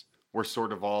rooms. We're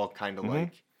sort of all kind of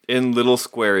like In little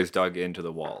squares dug into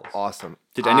the walls. awesome.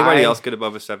 Did anybody else get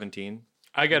above a 17?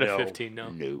 I got No. a 15 now.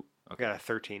 No. I got a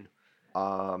 13.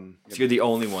 So you're the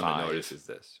only one that 5. notices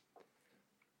this.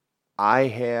 I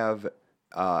have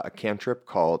a cantrip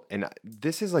called, and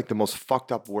this is like the most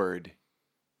fucked up word.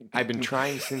 I've been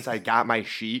trying since I got my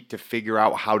sheet to figure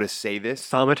out how to say this.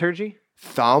 Thaumaturgy?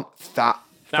 Thaumaturgy.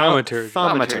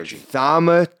 Thaumaturgy.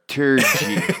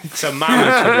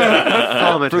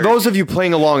 Thermometer. For those of you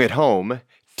playing along at home,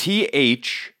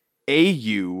 Thaumaturgy.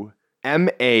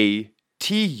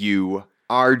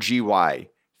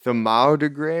 Thaumaturgy.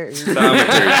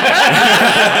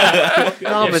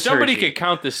 If somebody could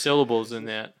count the syllables in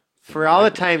that. For all the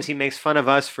times he makes fun of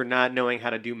us for not knowing how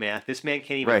to do math, this man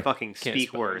can't even Right. fucking Can't speak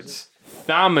spell words.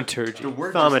 Thaumaturgy.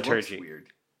 Thaumaturgy.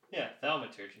 Yeah,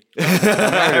 thaumaturgy.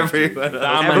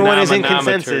 Everyone is in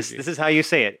consensus. This is how you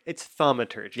say it. It's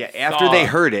thaumaturgy. Yeah, after they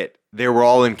heard it, they were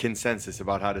all in consensus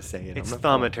about how to say it. It's I'm not-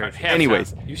 thaumaturgy.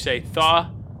 Anyways. You say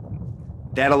thaw.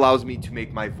 That allows me to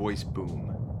make my voice boom.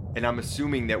 And I'm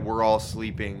assuming that we're all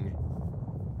sleeping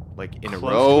like in a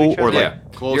Close row to each or other? like Yeah.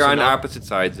 close You're on enough. opposite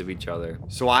sides of each other.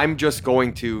 So I'm just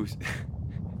going to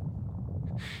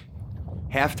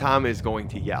Half Tom is going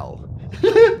to yell.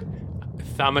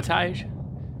 Thaumatage.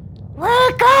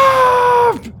 Wake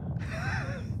up!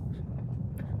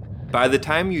 By the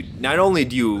time you, not only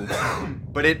do you,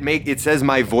 But it says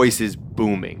my voice is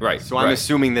booming. Right, So I'm right.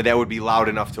 assuming that would be loud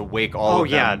enough to wake all Oh, of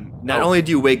yeah. them. not only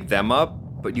do you wake them up,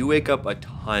 but you wake up a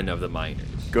ton of the miners.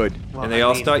 Good. Well, And they I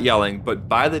all mean- start yelling, but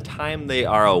by the time they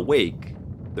are awake,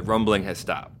 the rumbling has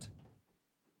stopped.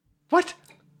 What?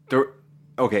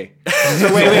 Okay.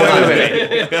 So wait.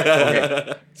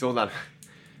 Okay. So hold on.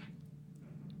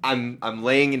 I'm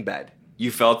laying in bed. You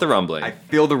felt the rumbling. I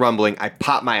feel the rumbling. I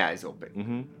pop my eyes open.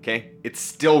 Mm-hmm. Okay? It's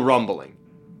still rumbling.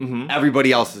 Mm-hmm.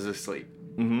 Everybody else is asleep.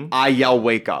 Mm-hmm. I yell,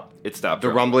 wake up. It stopped. The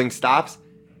rumbling stops.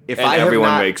 If and I have everyone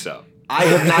not, wakes up. I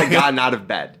have not gotten out of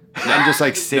bed. And I'm just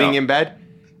like sitting No. in bed.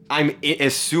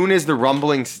 As soon as the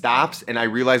rumbling stops and I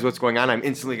realize what's going on, I'm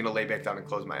instantly going to lay back down and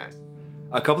close my eyes.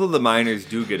 A couple of the miners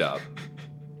do get up.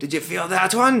 Did you feel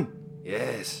that one?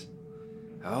 Yes.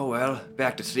 Oh, well,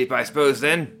 back to sleep, I suppose,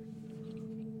 then.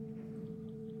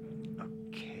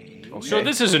 Okay. So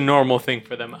this is a normal thing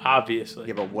for them, obviously.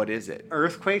 Yeah, but what is it?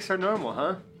 Earthquakes are normal,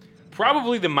 huh?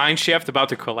 Probably the mine shaft about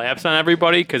to collapse on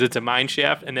everybody because it's a mine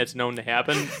shaft and that's known to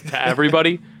happen to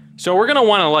everybody. So we're gonna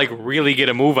want to like really get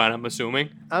a move on. I'm assuming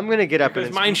I'm gonna get up because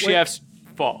and mine shafts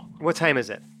fall. What time is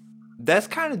it? That's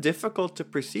kind of difficult to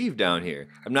perceive down here.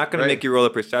 I'm not going to Right. make you roll a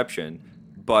perception,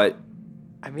 but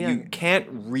I mean, you can't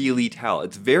really tell.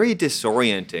 It's very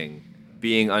disorienting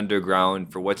being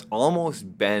underground for what's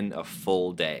almost been a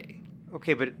full day.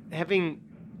 okay, but having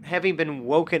been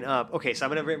woken up. Okay, so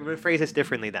I'm gonna phrase this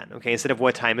differently then. Okay, instead of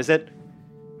what time is it?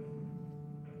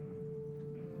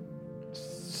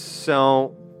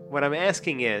 So what I'm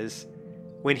asking is,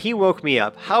 when he woke me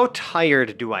up, how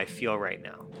tired do I feel right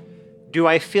now? Do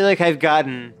I feel like I've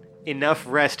gotten enough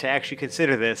rest to actually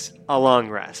consider this a long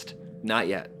rest? Not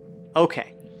yet.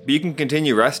 Okay, But you can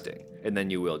continue resting, and then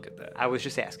you will get that. I was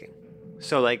just asking.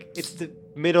 So like, it's the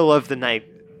middle of the night,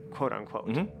 quote unquote.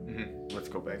 Mhm. Let's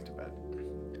go back to bed.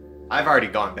 I've already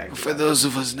gone back to For bed. those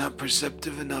of us not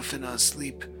perceptive enough in our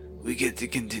sleep, we get to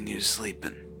continue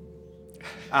sleeping.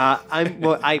 I'm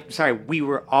sorry. We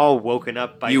were all woken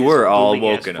up by You his were all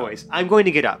booming-ass woken up. voice. I'm going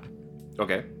to get up,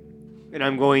 Okay. and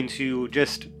I'm going to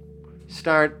just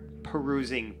start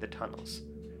perusing the tunnels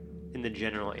in the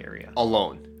general area.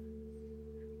 Alone.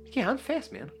 Yeah, I'm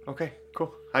fast, man. Okay,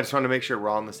 cool. I just want to make sure we're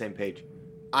all on the same page.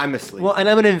 I'm asleep. Well, and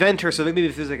I'm an inventor, so maybe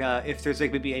if there's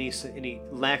maybe any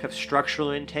lack of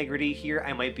structural integrity here,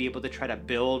 I might be able to try to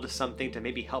build something to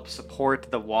maybe help support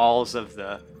the walls of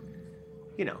the,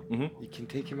 you know. You can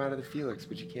take him out of the Felix,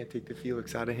 but you can't take the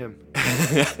Felix out of him.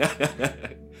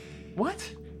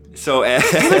 What? So,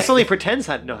 Felix only pretends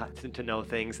not to know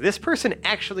things. This person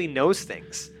actually knows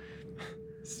things.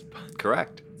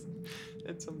 correct.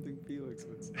 That's something Felix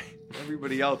would say.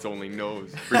 Everybody else only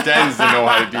pretends to know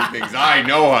how to do things. I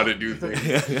know how to do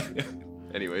things.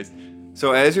 Anyways.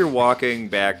 So as you're walking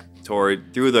back through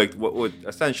what would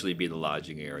essentially be the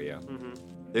lodging area,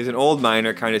 there's an old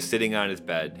miner kind of sitting on his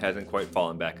bed, hasn't quite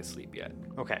fallen back asleep yet.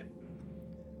 Okay.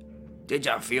 Did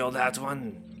ya feel that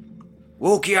one?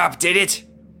 Woke you up, did it?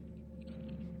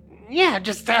 Yeah,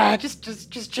 just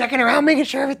checking around, making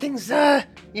sure everything's,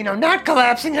 not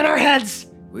collapsing in our heads.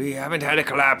 We haven't had a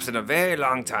collapse in a very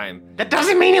long time. That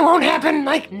doesn't mean it won't happen,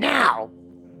 like, now.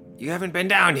 You haven't been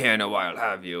down here in a while,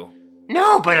 have you?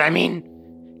 No, but I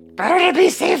mean, better to be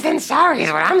safe than sorry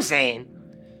is what I'm saying.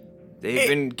 They've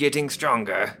been getting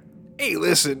stronger. Hey,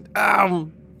 listen.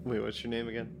 Wait, what's your name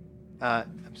again?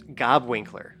 Gob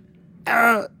Winkler.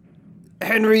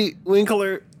 Henry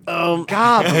Winkler. Gob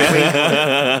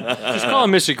Winkler. Just call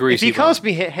him Mr. If Greasy. he Bum. you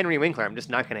me Henry Winkler, I'm just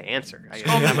not going to answer. It's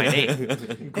not my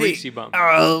name. Greasy Bum.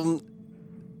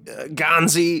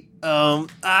 Gonzi.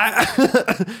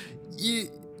 You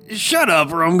shut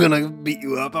up, or I'm gonna beat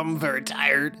you up. I'm very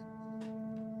tired.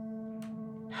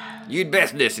 You'd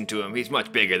best listen to him. He's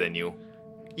much bigger than you.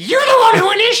 You're the one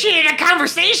who initiated a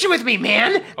conversation with me,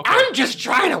 man. I'm just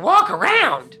trying to walk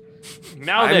around.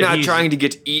 Now I'm that not he's- trying to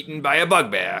get eaten by a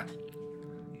bugbear.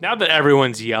 Now that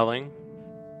everyone's yelling,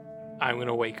 I'm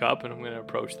gonna wake up and I'm gonna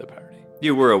approach the party.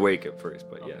 You were awake at first,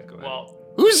 but yeah, go ahead. Well,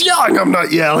 Who's yelling? I'm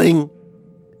not yelling.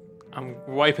 I'm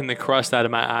wiping the crust out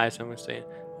of my eyes. I'm saying,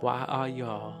 why are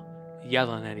y'all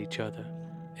yelling at each other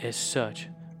at such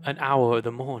an hour of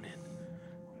the morning?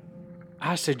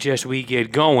 I suggest we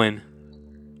get going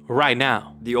right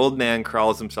now. The old man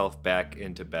crawls himself back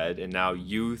into bed, and now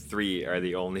you three are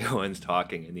the only ones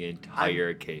talking in the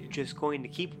entire cave. Just going to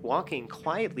keep walking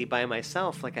quietly by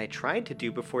myself like I tried to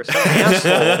do before some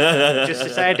asshole just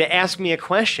decided to ask me a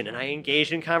question and I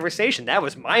engaged in conversation. That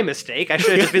was my mistake. I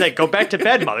should have just been like, go back to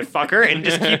bed, motherfucker, and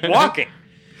just keep walking.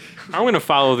 I'm gonna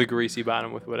follow the greasy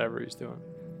bottom with whatever he's doing.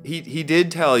 He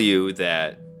did tell you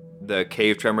that the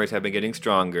cave tremors have been getting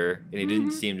stronger, and he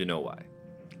didn't seem to know why.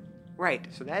 Right,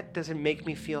 so that doesn't make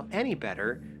me feel any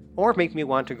better or make me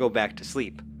want to go back to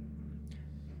sleep.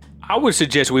 I would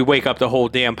suggest we wake up the whole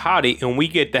damn party and we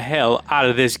get the hell out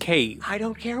of this cave. I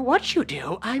don't care what you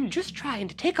do. I'm just trying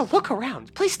to take a look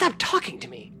around. Please stop talking to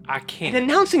me I and can't.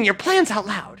 announcing your plans out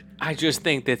loud. I just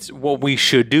think that's what we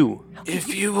should do.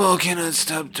 If you all cannot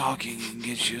stop talking and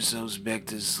get yourselves back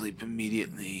to sleep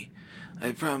immediately,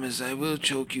 I promise I will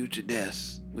choke you to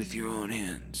death with your own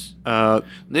hands.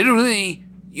 Literally,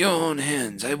 your own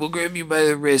hands. I will grab you by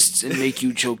the wrists and make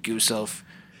you choke yourself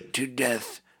to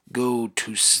death. Go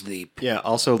to sleep. Yeah,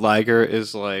 also Liger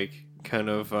is like kind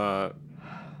of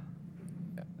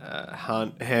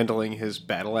handling his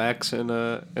battle axe in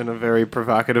a very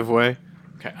provocative way.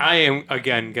 Okay, I am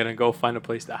again gonna go find a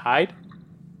place to hide,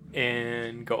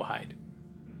 and go hide,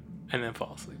 and then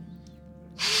fall asleep.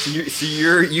 So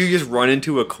you just run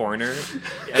into a corner.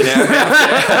 And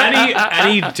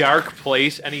any dark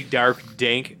place, any dark,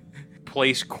 dank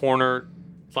place, corner,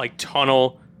 like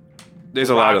tunnel,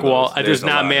 there's a lot of wall. those. It does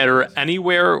not matter.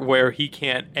 Anywhere where he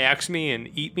can't axe me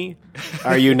and eat me.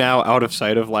 Are you now out of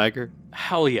sight of Liger?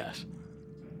 Hell yes.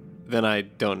 Then I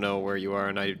don't know where you are,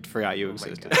 and I forgot you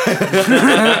existed.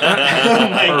 Oh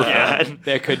my god.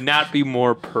 That could not be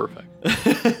more perfect.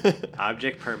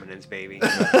 Object permanence, baby.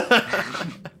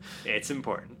 It's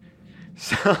important.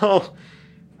 So,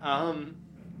 I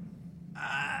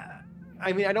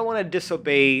mean, I don't want to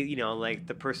disobey, like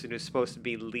the person who's supposed to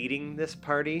be leading this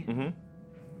party. Mm-hmm.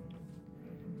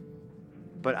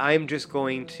 But I'm just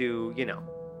going to,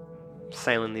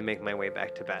 silently make my way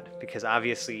back to bed. Because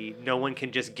obviously, no one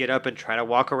can just get up and try to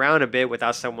walk around a bit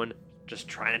without someone just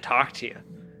trying to talk to you.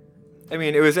 I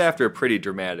mean, it was after a pretty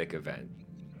dramatic event,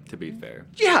 to be fair.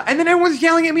 Yeah, and then everyone's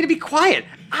yelling at me to be quiet.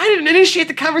 I didn't initiate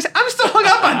the conversation. I'm still hung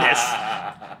up on this.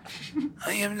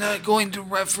 I am not going to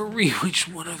referee which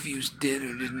one of you did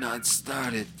or did not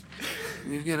start it.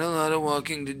 We've got a lot of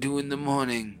walking to do in the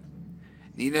morning.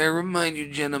 Need I remind you,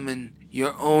 gentlemen,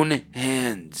 your own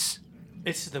hands.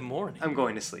 It's the morning. I'm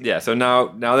going to sleep. Yeah, so now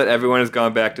that everyone has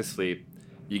gone back to sleep,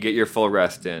 you get your full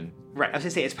rest in. Right, I was going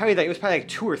to say, it was probably like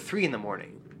 2 or 3 in the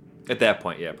morning. At that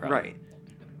point, yeah, probably. Right.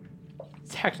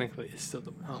 Technically, it's still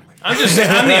the morning. I'm just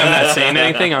saying. I'm not saying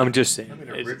anything. I'm just saying. I'm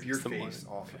gonna rip your face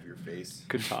off of your face.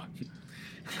 Good talk.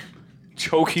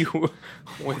 Choke you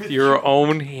with your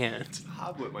own hands.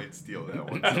 Hoblet might steal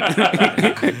that one.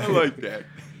 I like that.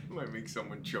 Might make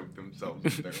someone choke themselves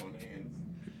with their own hands.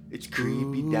 It's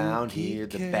creepy down here.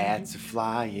 The bats are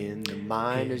flying. The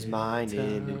miners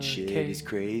mining and shit is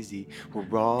crazy.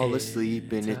 We're all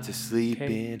asleep and it's a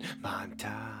sleeping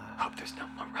montage. Hope there's no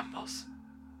more rumbles.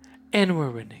 And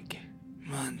we're in a game.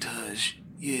 Montage,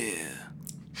 yeah.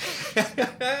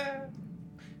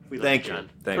 We love Thank you, you. John.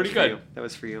 Thank Pretty you. good. That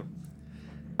was for you.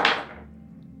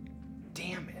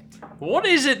 Damn it. What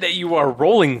is it that you are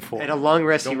rolling for? At a long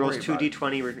rest, he Don't rolls worry 2 about it.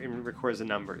 d20 and records the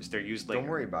numbers. They're used later. Don't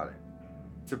worry about it.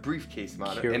 It's a briefcase,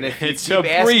 man. You're- And if you it's keep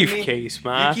a asking me- briefcase,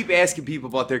 man. You keep asking people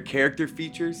about their character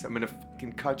features, I'm gonna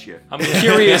fucking cut you. I'm a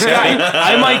curious guy.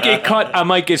 I might get cut. I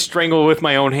might get strangled with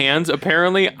my own hands.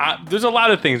 Apparently, there's a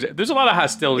lot of things. There's a lot of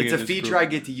hostility. It's a in this feature group. I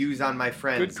get to use on my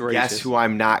friends. Good gracious. Guess who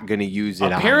I'm not gonna use it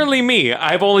on? Apparently, me.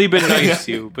 I've only been nice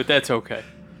to you, but that's okay.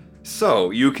 So,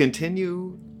 you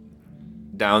continue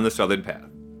down the southern path,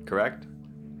 correct?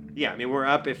 Yeah, I mean, we're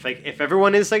up. If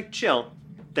everyone is chill,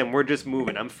 then we're just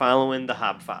moving. I'm following the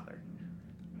Hobfather.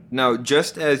 Now,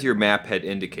 just as your map had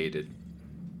indicated,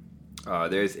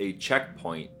 there's a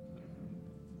checkpoint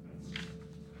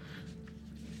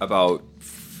about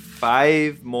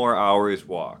 5 more hours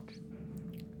walk.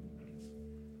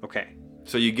 Okay.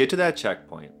 So you get to that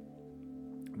checkpoint.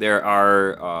 There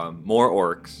are more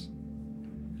orcs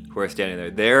who are standing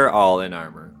there. They're all in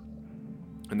armor.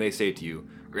 And they say to you,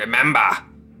 "Remember,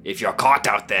 if you're caught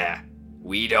out there,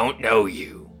 we don't know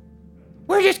you."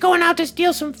 We're just going out to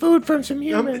steal some food from some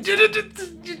humans.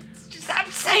 Stop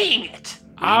saying it.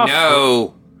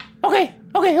 No. Okay,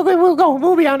 we'll go.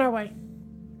 We'll be on our way.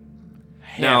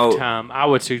 Now- Tom, I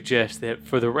would suggest that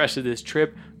for the rest of this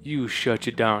trip, you shut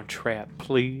your darn trap,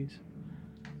 please.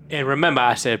 And remember,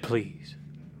 I said please.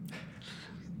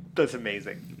 That's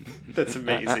amazing. That's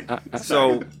amazing.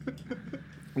 So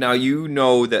now you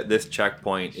know that this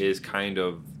checkpoint is kind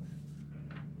of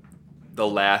the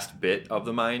last bit of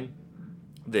the mine,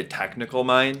 the technical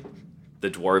mine, the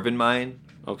dwarven mine.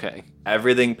 Okay.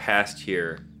 Everything past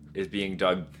here is being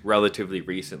dug relatively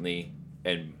recently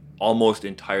and almost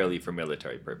entirely for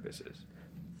military purposes.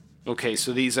 Okay,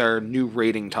 so these are new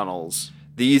raiding tunnels.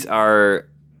 These are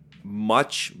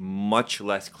much, much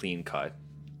less clean cut.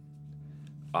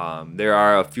 There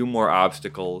are a few more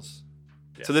obstacles.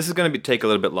 Yeah. So this is going to take a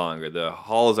little bit longer. The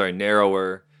halls are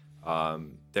narrower.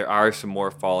 There are some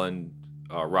more fallen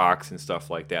rocks and stuff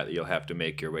like that you'll have to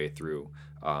make your way through.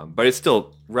 But it's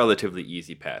still relatively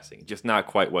easy passing, just not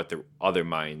quite what the other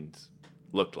mines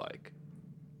looked like.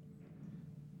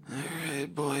 All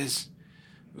right, boys.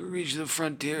 We reached the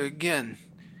frontier again.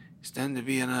 Stand to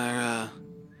be on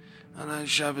our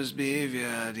sharpest behavior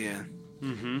out here.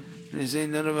 Mm-hmm. This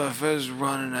ain't none of our first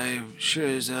run, and I sure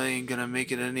as hell ain't gonna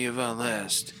make it any of our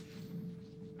last.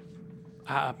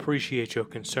 I appreciate your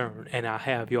concern, and I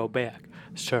have your back,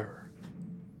 sir.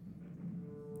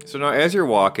 So now, as you're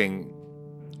walking,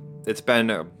 it's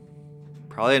been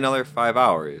probably another 5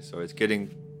 hours, so it's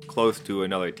getting close to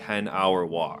another 10-hour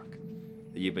walk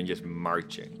that you've been just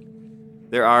marching.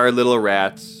 There are little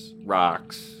rats,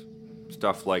 rocks,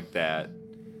 stuff like that,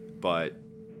 but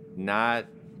not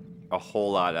a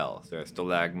whole lot else. There are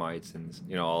stalagmites and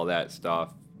all that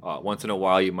stuff. Once in a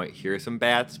while, you might hear some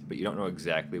bats, but you don't know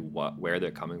exactly where they're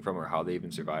coming from or how they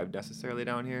even survived necessarily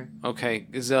down here. Okay.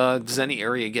 Does any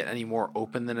area get any more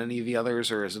open than any of the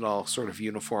others, or is it all sort of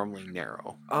uniformly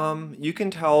narrow? You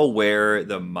can tell where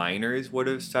the miners would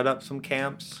have set up some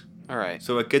camps. All right.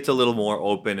 So it gets a little more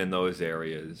open in those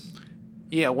areas.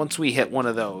 Yeah, once we hit one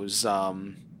of those,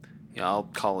 I'll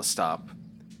call a stop.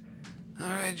 All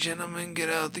right, gentlemen, get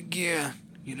out the gear.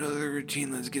 You know the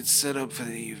routine. Let's get set up for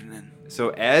the evening. So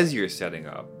as you're setting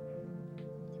up,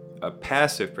 a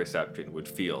passive perception would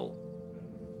feel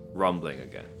rumbling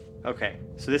again. Okay,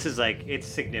 so this is it's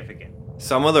significant.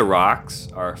 Some of the rocks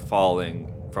are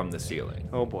falling from the ceiling.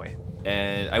 Oh boy.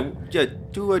 And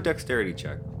do a dexterity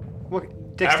check.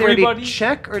 What, dexterity Everybody?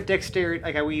 check or dexterity?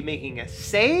 Are we making a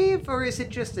save or is it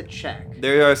just a check?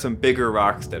 There are some bigger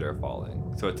rocks that are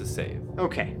falling, so it's a save.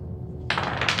 Okay.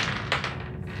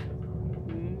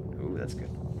 Ooh, that's good.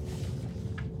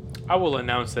 I will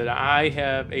announce that I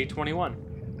have a 21.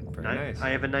 Very nice.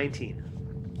 I have a 19.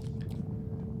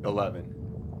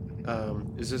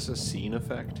 11. Is this a scene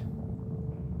effect?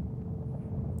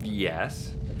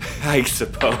 Yes, I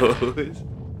suppose.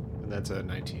 And that's a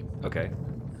 19. Okay.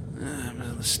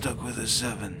 I'm stuck with a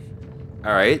 7.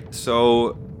 All right.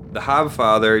 So the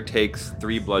Hobfather takes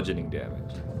 3 bludgeoning damage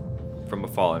from a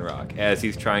fallen rock as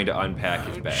he's trying to unpack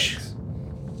his bags.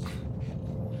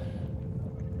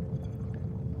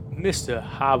 Mr.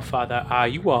 Hobfather, are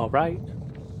you all right?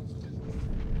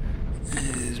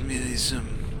 It is merely some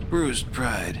bruised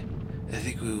pride. I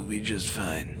think we will be just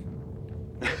fine.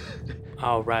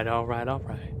 All right.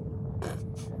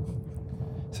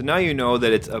 So now you know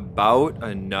that it's about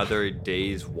another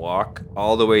day's walk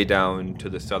all the way down to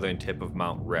the southern tip of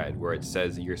Mount Red, where it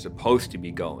says that you're supposed to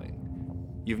be going.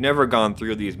 You've never gone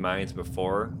through these mines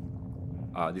before.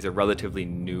 These are relatively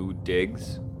new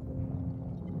digs.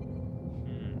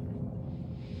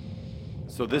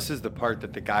 So this is the part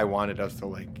that the guy wanted us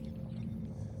to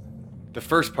The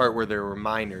first part where there were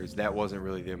miners, that wasn't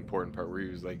really the important part where he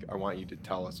was like, I want you to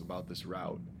tell us about this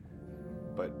route.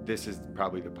 But this is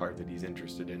probably the part that he's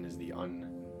interested in, is the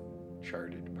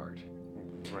uncharted part.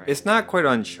 Right. It's not quite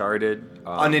uncharted.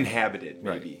 Uninhabited,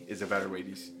 right. maybe, is a better way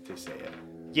to say it.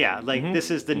 Yeah, this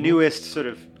is the newest sort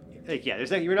of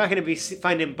you're not going to be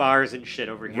finding bars and shit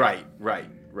over here. Right.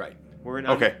 We're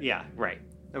not. Okay. Yeah, right.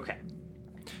 Okay.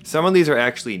 Some of these are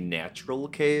actually natural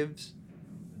caves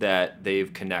that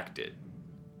they've connected.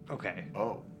 Okay.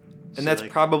 Oh. And that's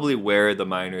probably where the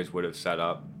miners would have set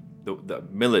up, the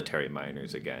military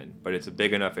miners again. But it's a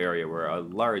big enough area where a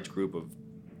large group of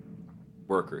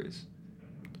workers,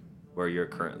 where you're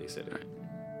currently sitting.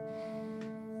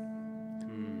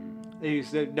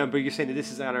 No, but you're saying that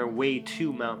this is on our way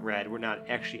to Mount Red. We're not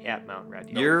actually at Mount Red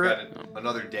yet. You're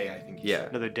another day, I think. Yeah.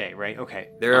 Another day, right? Okay.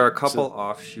 There are a couple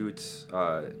offshoots,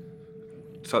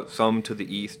 some to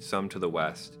the east, some to the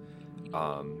west.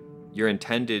 You're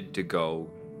intended to go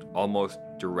almost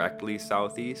directly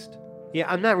southeast. Yeah,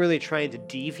 I'm not really trying to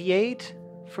deviate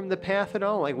from the path at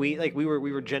all. We were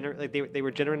they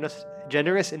were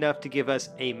generous enough to give us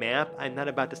a map. I'm not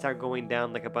about to start going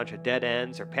down a bunch of dead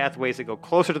ends or pathways that go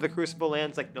closer to the Crucible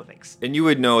lands. No thanks. And you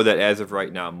would know that as of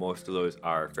right now, most of those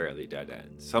are fairly dead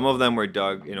ends. Some of them were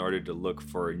dug in order to look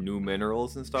for new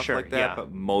minerals and stuff like that, yeah.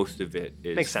 but most of it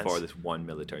is Makes sense. for this one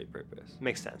military purpose.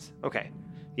 Makes sense. Okay.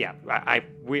 Yeah,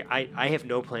 I have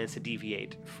no plans to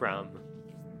deviate from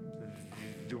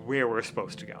where we're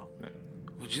supposed to go.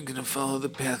 We're just gonna follow the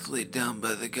path laid down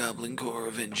by the Goblin Corps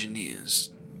of Engineers.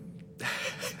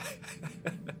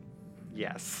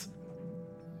 Yes.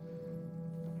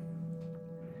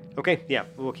 Okay, yeah,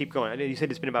 we'll keep going. I know you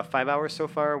said it's been about 5 hours so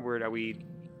far. Where are we,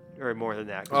 or more than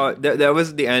that? That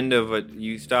was the end of it.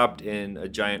 You stopped in a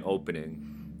giant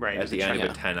opening Right, at the end of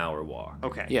a yeah. 10-hour walk.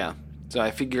 Okay. Yeah. So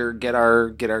I figure get our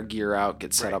gear out,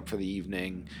 get set up for the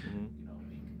evening.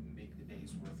 Make the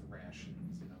day's worth of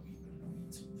rations,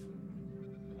 eat some food,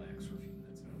 relax for a few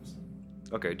minutes.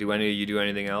 Okay, do any of you do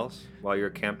anything else while you're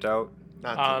camped out?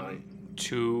 Not tonight.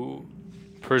 To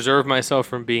preserve myself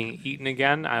from being eaten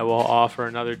again, I will offer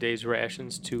another day's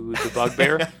rations to the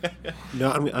bugbear. No,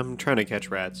 I'm trying to catch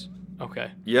rats.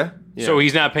 Okay. Yeah. So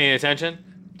he's not paying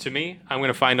attention to me. I'm going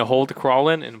to find a hole to crawl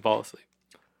in and fall asleep.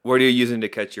 What are you using to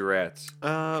catch your rats?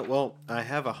 Well, I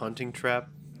have a hunting trap,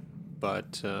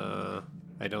 but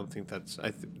I don't think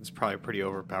it's probably pretty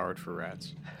overpowered for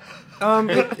rats.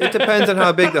 It depends on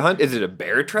how big the hunt. Is it a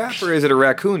bear trap or is it a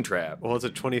raccoon trap? Well, it's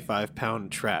a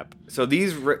 25-pound trap. So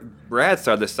these rats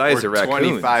are the size of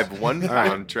raccoons. 25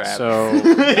 1-pound traps. So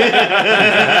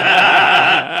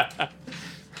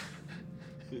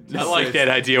I like that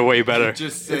idea way better.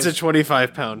 it's a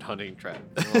 25-pound hunting trap.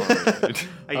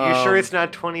 Are you sure it's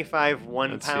not 25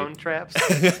 1-pound see. traps?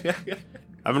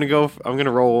 I'm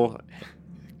gonna roll.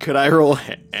 Could I roll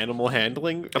animal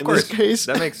handling Of in course. this case?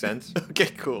 That makes sense. Okay,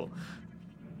 cool.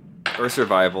 Or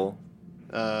survival.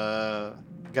 Got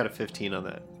a 15 on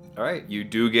that. All right. You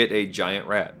do get a giant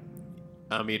rat.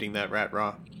 I'm eating that rat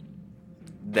raw.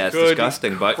 That's Good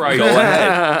disgusting, but Christ. go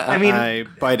ahead. I mean, I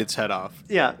bite its head off.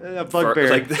 yeah, a bugbear.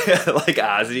 Like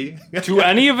Ozzy. Do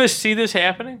any of us see this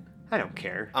happening? I don't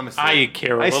care. I'm I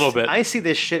care a little bit. I see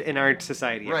this shit in our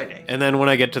society every day. And then when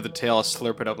I get to the tail, I'll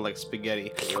slurp it up like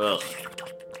spaghetti.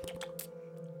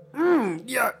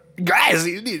 Yeah, guys,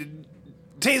 you need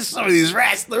to taste some of these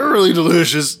rats. They're really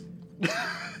delicious.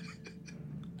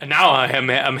 And now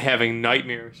I'm having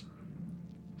nightmares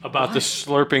about the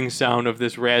slurping sound of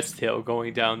this rat's tail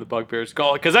going down the bugbear's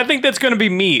gullet. Because I think that's going to be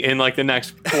me in like the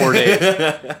next 4 days.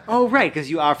 Oh, right, because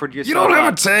you offered yourself. You don't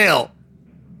have a tail.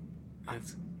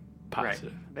 That's Right.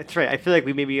 positive. That's right. I feel like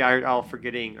we maybe are all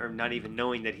forgetting or not even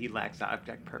knowing that he lacks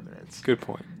object permanence. Good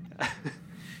point.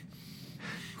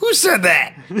 Who said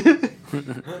that?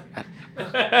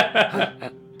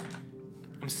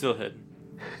 I'm still hidden.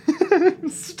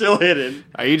 Still hidden.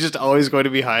 Are you just always going to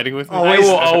be hiding with me? I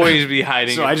will always be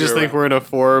hiding. So if I just you're think around. we're in a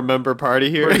 4-member party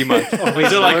here. Pretty much.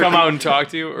 Until I come out and talk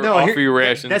to you or offer you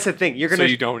rations. That's the thing. You're gonna so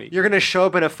you don't eat. You're gonna show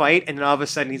up in a fight, and then all of a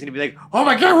sudden he's gonna be like, "Oh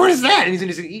my god, what is that?" And he's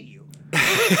gonna eat you.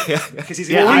 Because he's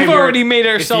Well, gonna we've already made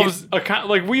ourselves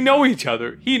like we know each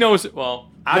other. He knows.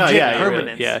 Well, object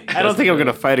permanence. Yeah. I don't think I'm going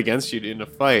to fight against you in a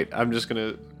fight. I'm just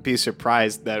going to be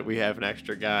surprised that we have an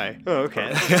extra guy. Oh,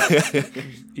 okay.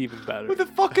 Even better. Who the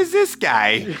fuck is this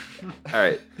guy? All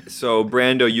right. So,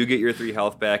 Brando, you get your 3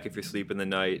 health back if you sleep in the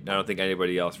night. I don't think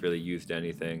anybody else really used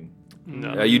anything. No.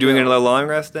 Are you doing a long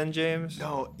rest then, James?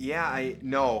 No, yeah,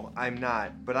 no, I'm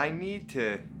not. But I need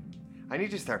to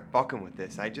start fucking with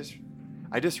this. I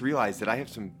just realized that I have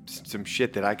some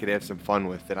shit that I could have some fun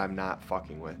with that I'm not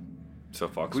fucking with. So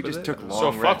fuck We with just it? took long So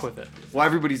rest. fuck with it. Well,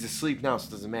 everybody's asleep now, so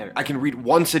it doesn't matter. I can read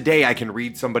once a day. I can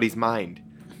read somebody's mind.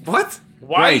 What?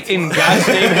 Why in God's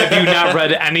name have you not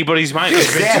read anybody's mind? It's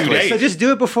been 2 Exactly. days. So just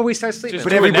do it before we start sleeping. Just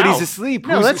But do it everybody's now. asleep.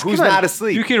 No, Who's come on. not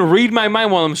asleep? You can read my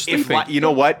mind while I'm If sleeping. you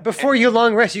know what? Before your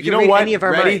long rest, you can You know read what? any of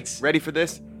our Ready? minds. Ready for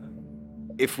this?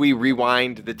 If we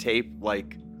rewind the tape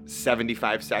like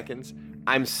 75 seconds,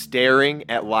 I'm staring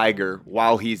at Liger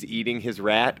while he's eating his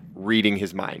rat, reading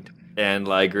his mind. And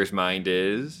Liger's mind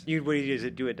is? What do you do? Is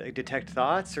it do it like detect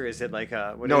thoughts, or is it like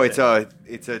a? What No, is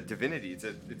it's a divinity. It's a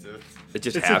It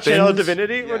just It's happens? a channel of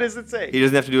divinity. What Yeah. does it say? He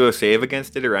doesn't have to do a save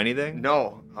against it or anything?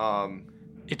 no.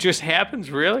 It just happens,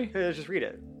 really? Just read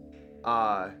it.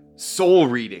 Soul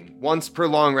reading. Once per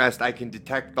long rest, I can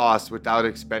detect thoughts without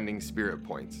expending spirit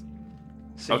points.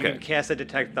 So Okay. you can cast a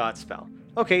detect thoughts spell.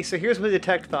 Okay, so here's what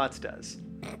detect thoughts does.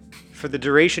 For the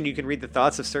duration, you can read the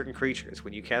thoughts of certain creatures.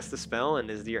 When you cast the spell, and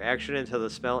as your action until the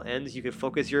spell ends, you can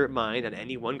focus your mind on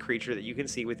any one creature that you can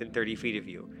see within 30 feet of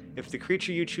you. If the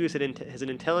creature you choose has an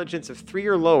intelligence of 3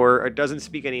 or lower, or doesn't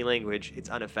speak any language, it's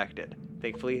unaffected.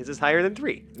 Thankfully, his is higher than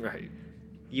 3. Right.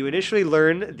 You initially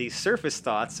learn the surface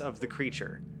thoughts of the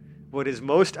creature, what is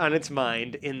most on its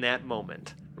mind in that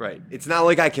moment. Right. It's not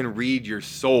like I can read your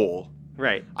soul.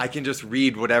 Right. I can just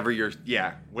read whatever's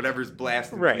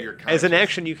blasting through Right. your As an conscious.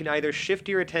 action, you can either shift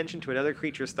your attention to another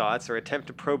creature's thoughts or attempt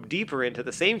to probe deeper into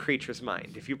the same creature's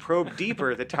mind. If you probe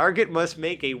deeper, the target must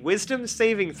make a wisdom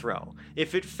saving throw.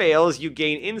 If it fails, you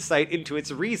gain insight into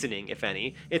its reasoning, if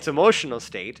any, its emotional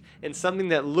state, and something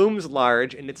that looms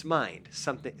large in its mind,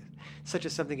 such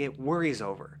as something it worries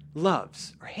over,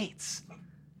 loves, or hates.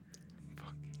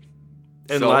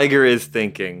 And So- Liger is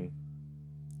thinking,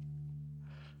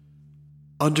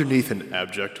 Underneath an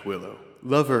abject willow,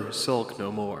 lover sulk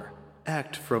no more.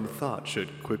 Act from thought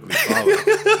should quickly follow.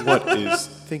 What is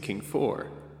thinking for?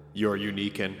 Your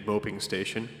unique and moping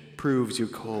station proves you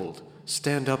cold.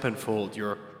 Stand up and fold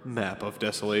your map of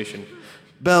desolation.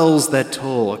 Bells that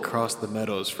toll across the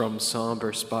meadows from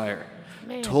somber spire.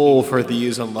 Toll for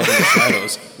these unloving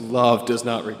shadows love does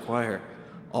not require.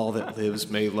 All that lives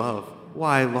may love.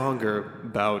 Why longer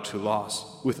bow to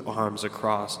loss? With arms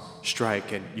across,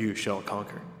 strike and you shall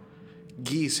conquer.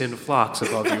 Geese in flocks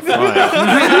above you fly.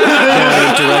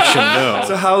 Down direction no.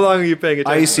 So how long are you paying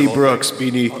attention? Icy brooks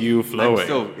beneath you flowing.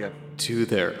 still- yeah. To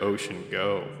their ocean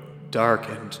go. Dark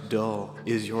and dull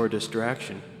is your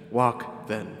distraction. Walk,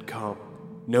 then come.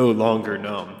 No longer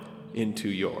numb into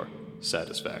your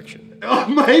satisfaction. Oh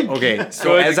my god. Okay,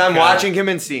 so Good as I'm God. watching him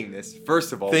and seeing this,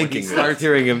 first of all, when he Thinking. starts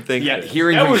Hearing him think. Yeah,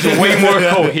 hearing that him was way more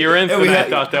coherent than I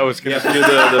thought that was going to be.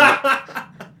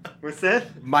 What's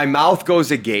that? my mouth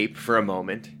goes agape for a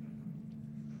moment.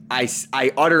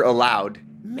 I utter aloud,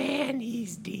 Man,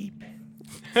 he's deep.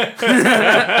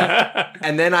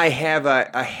 and then I have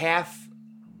a half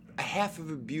of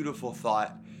a beautiful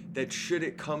thought that should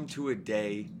it come to a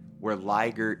day where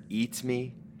Liger eats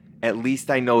me, at least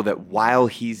I know that while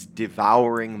he's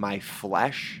devouring my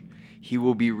flesh, he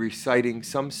will be reciting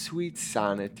some sweet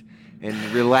sonnet and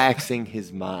relaxing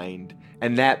his mind,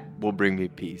 and that will bring me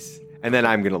peace. And then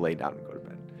I'm gonna lay down and go to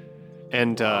bed.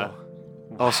 And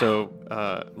also,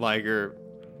 Liger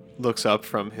looks up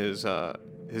from his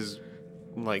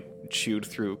like chewed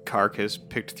through carcass,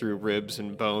 picked through ribs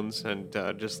and bones, and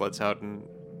just lets out an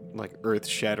like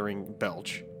earth-shattering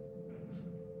belch.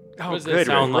 Oh, does that good.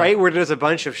 sound Right like? where there's a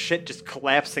bunch of shit just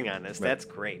collapsing on us. That's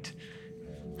great.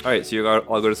 All right, so you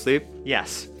all go to sleep.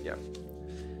 Yes. Yeah.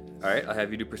 All right, I'll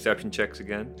have you do perception checks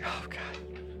again. Oh god.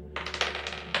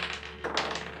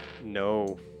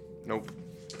 No. Nope.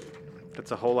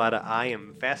 That's a whole lot of I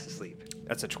am fast asleep.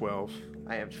 That's a 12.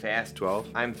 I am fast. 12.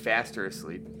 I'm faster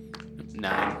asleep.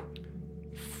 9.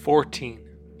 14.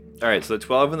 All right, so the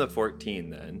 12 and the 14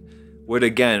 then would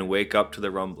again wake up to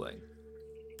the rumbling.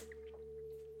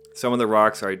 Some of the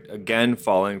rocks are again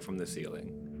falling from the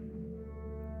ceiling.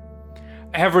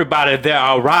 Everybody, there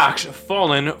are rocks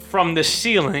falling from the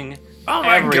ceiling. Oh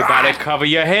my Everybody God. cover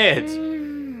your heads.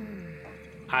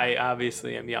 I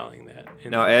obviously am yelling that.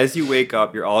 Now, as you wake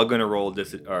up, you're all going to roll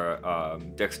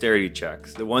dexterity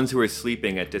checks. The ones who are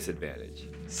sleeping at disadvantage.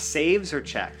 Saves or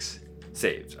checks?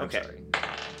 Saves. I'm Okay. sorry.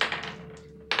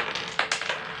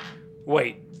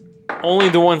 Wait, only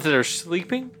the ones that are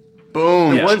sleeping?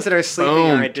 Boom. The ones that are sleeping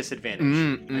Boom. are at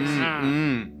disadvantage.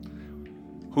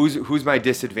 Who's my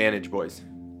disadvantage, boys?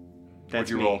 That's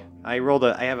you me. roll? I rolled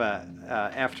a. I have a.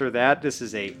 After that, this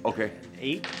is a Okay.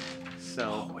 8.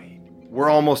 So We're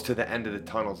almost to the end of the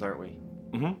tunnels, aren't we?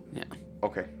 Mhm. Yeah.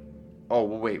 Okay. Oh,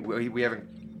 well, wait.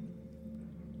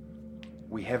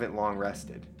 We haven't long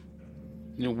rested.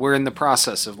 You know, we're in the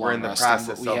process of long We're in the resting, process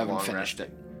but we of haven't long finished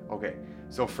resting. it. Okay.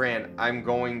 So, Fran, I'm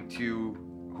going to.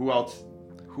 Who else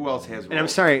has? and I'm rolled?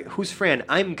 sorry. Who's Fran?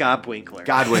 I'm Gobwinkler.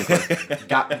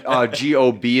 Godwinkler.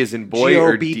 G-O-B is in boy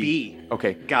or D? G-O-B-B.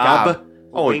 Okay. Gob.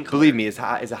 Oh, Winkler. believe me, is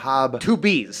a hob. 2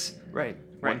 B's. Right.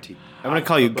 Right. One T. I'm gonna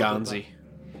call you Gonzi.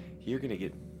 You're gonna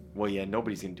get. Well, yeah,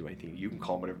 nobody's gonna do anything. You can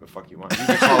call him whatever the fuck you want. You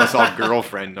can call us all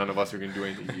girlfriend. None of us are gonna do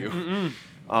anything to you.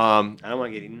 I don't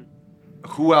want to get eaten.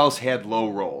 Who else had low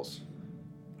rolls?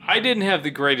 I didn't have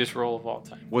the greatest roll of all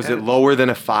time. Was it lower than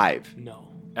a 5? No.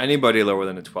 Anybody lower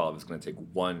than a 12 is going to take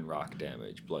 1 rock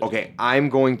damage. Bludgeoning. Okay, I'm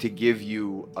going to give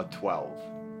you a 12.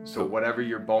 So whatever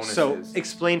your bonus So is.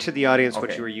 explain to the audience what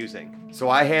Okay. you were using. So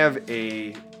I have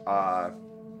a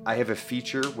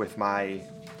feature with my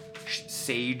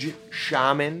sage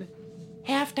shaman.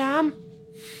 Half Tom.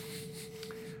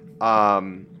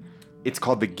 It's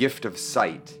called the Gift of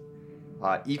Sight.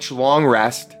 Each long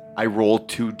rest, I roll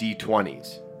 2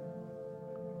 d20s.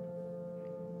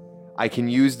 I can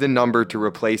use the number to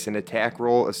replace an attack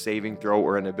roll, a saving throw,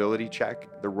 or an ability check.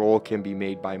 The roll can be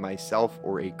made by myself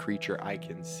or a creature I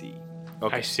can see.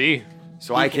 I see.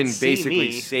 So You I can can see basically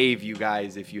me. save you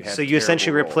guys if you have. So you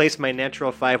essentially terrible rolls. replace my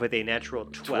natural 5 with a natural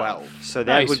 12. So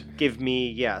that Nice. would give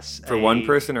me, yes. For one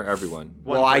person or everyone?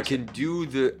 Well, I can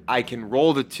I can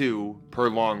roll the 2 per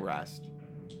long rest,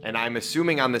 and I'm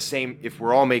assuming on the same. If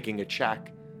we're all making a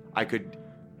check,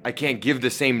 I can't give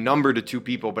the same number to 2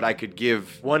 people, but I could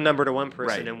give. one number to one person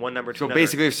Right. and one number to So another.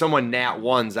 basically, if someone nat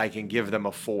ones, I can give them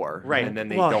a 4, Right. and then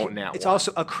they Well, don't nat. It's one.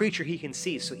 also a creature he can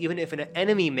see. So even if an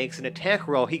enemy makes an attack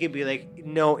roll, he can be like,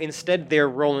 no, instead they're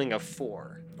rolling a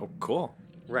 4. Oh, cool.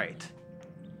 Right.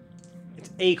 It's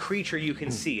a creature you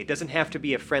can see. It doesn't have to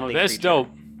be a friendly that's creature. dope.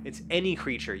 It's any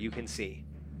creature you can see.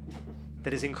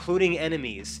 That is including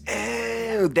enemies.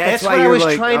 Ew, That's why why I you're was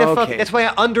like, trying to okay. That's why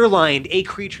I underlined a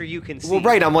creature you can see. Well,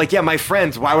 right. I'm like, yeah, my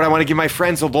friends. Why would I want to give my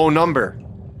friends a low number?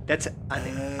 That's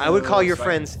I would call your so I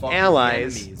friends fuck with the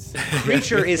allies. enemies.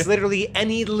 Creature is literally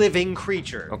any living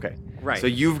creature. Okay. Right. So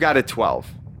you've got a 12.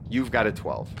 You've got a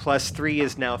 12. Plus 3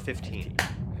 is now 15.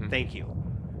 Thank you.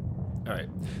 All All right.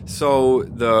 So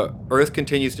the earth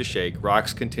continues to shake.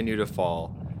 Rocks continue to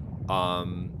fall.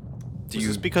 Is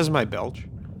this because of my belch?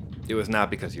 It was not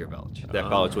because of your belch. That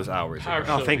belch was ours.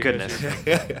 Partially Oh, thank because goodness.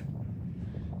 you're-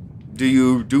 Do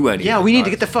you do anything? Yeah, we need to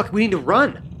get the fuck. We need to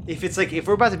run. If it's like if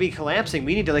we're about to be collapsing,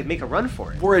 we need to like make a run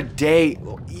for it. We're a day.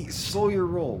 Slow your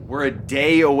roll. We're a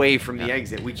day away from the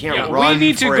exit. We can't Yeah, run. we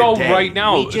need to for go a day. right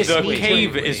now. We just The need to-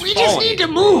 cave is We falling. just need to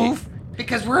move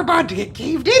because we're about to get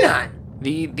caved in on.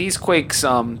 These quakes,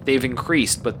 they've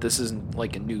increased, but this isn't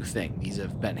like a new thing. These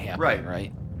have been happening,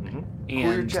 right? Cool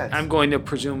your And jets. I'm going to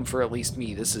presume for at least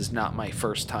me, this is not my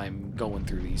first time going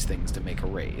through these things to make a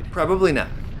raid. Probably not.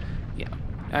 Yeah,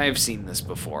 I've seen this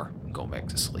before. Go back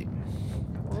to sleep.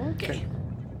 Okay.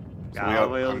 So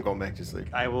I'm going back to sleep.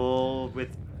 I will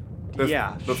with. Bef-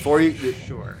 yeah. Before you,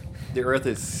 Sure. the earth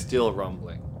is still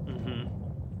rumbling.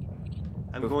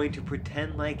 Mm-hmm. I'm going to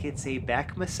pretend like it's a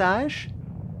back massage.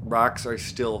 Rocks are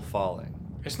still falling.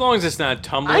 As long as it's not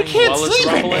tumbling I can't while it's sleep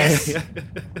in rumbling. this.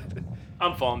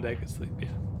 I'm falling back asleep. Yeah.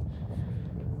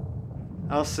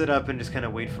 I'll sit up and just kind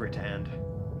of wait for it to end.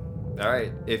 All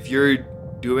right. If you're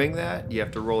doing that, you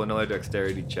have to roll another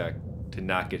dexterity check to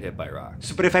not get hit by rocks.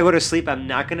 So, but if I go to sleep, I'm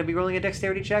not going to be rolling a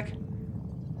dexterity check.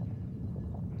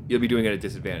 You'll be doing it at a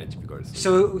disadvantage if you go to sleep.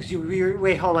 So,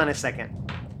 wait, hold on a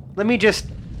second. Let me just.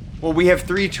 Well, we have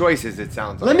three choices. It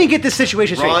sounds like. Let me get this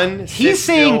situation straight. Run, He's sit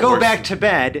saying still, go or back sleep. to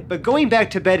bed, but going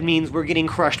back to bed means we're getting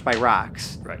crushed by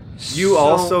rocks. Right. You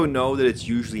also know that it's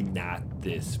usually not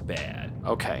this bad.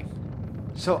 Okay.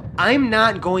 So I'm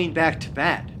not going back to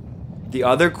bed. The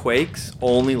other quakes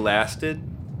only lasted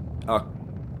a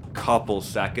couple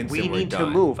seconds. We and we're need to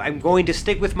done. move. I'm going to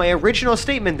stick with my original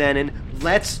statement then, and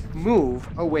let's move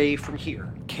away from here.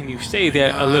 Can you say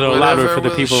that a little louder for the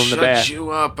Whatever people will in the shut back?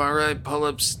 you up. All right, pull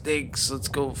up stakes. Let's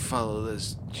go follow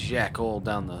this. Jackhole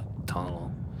down the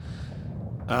tunnel.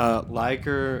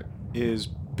 Liger is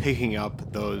picking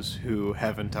up those who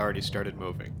haven't already started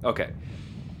moving. Okay.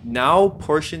 Now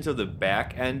portions of the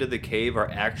back end of the cave are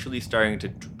actually starting to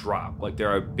drop. Like there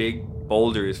are big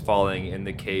boulders falling in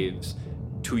the caves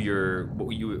to your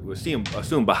what you would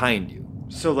assume behind you.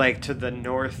 So, like to the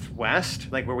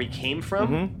northwest, like where we came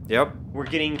from, Yep. we're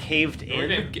getting caved in. We're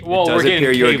does getting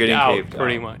appear you're caved getting out, caved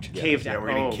pretty out. much. Caved Yeah, out. we're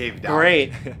getting Oh, caved out.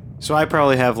 Great. So I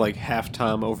probably have like half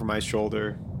Tom over my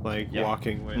shoulder, like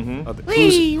walking with Mhm. other,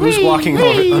 Wee, who's wee, walking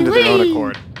wee, under their own wee.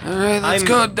 accord. All right, let's I'm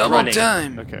go double running.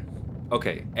 time. Okay.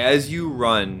 Okay. As you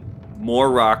run, more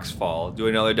rocks fall. Do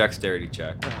another dexterity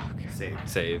check.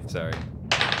 Save. Sorry.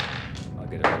 I'll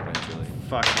get it eventually.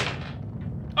 Fuck me.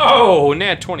 Oh,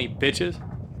 nat 20, bitches.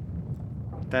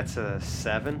 That's a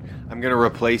 7. I'm gonna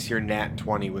replace your nat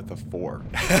 20 with a 4.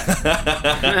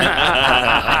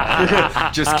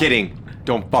 Just kidding.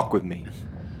 Don't fuck with me.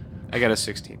 I got a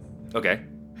 16. Okay.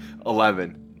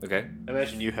 11. Okay. I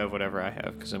imagine you have whatever I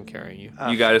have because I'm carrying you.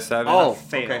 You got a 7. Oh.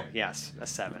 Fail. Okay. Yes, a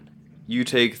 7. You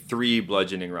take 3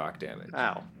 bludgeoning rock damage.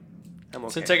 Ow. I'm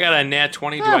okay. Since I got a nat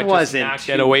 20, do That I just wasn't knock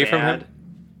too that away from bad. him?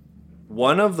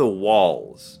 One of the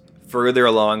walls further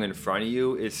along in front of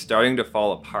you is starting to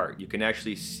fall apart. You can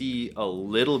actually see a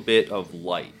little bit of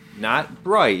light. Not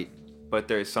bright, but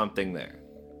there's something there.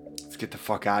 Let's get the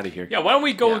fuck out of here. Yeah, why don't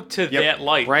we go to that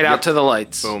light? Right out to the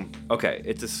lights. Boom. Okay,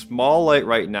 it's a small light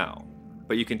right now,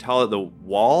 but you can tell that the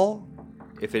wall,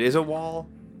 if it is a wall,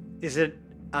 Is it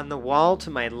on the wall to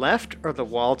my left or the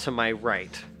wall to my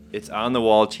right? it's on the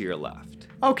wall to your left.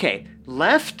 Okay,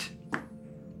 left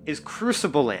is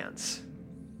Crucible Lands.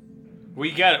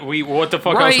 What the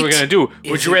fuck else are we Right. gonna do? Would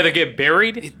Is you it- rather get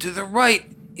buried? To the right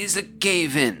is a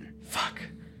cave in. Fuck.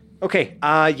 Okay,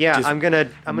 yeah, Just I'm gonna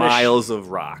Miles of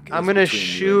rock. I'm is gonna between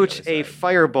you and shoot the a other side.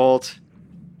 firebolt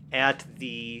at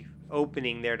the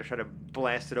opening there to try to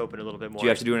blast it open a little bit more. Do you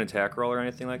have to do an attack roll or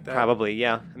anything like that? Probably,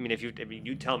 yeah. I mean,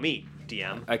 you tell me,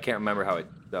 DM. I can't remember how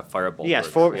the firebolt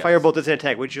Yes, works. firebolt is an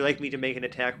attack. Would you like me to make an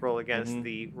attack roll against Mhm.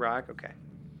 the rock? Okay.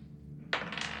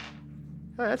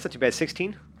 Oh, that's not too bad.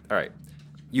 16. All right.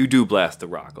 You do blast the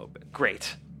rock open.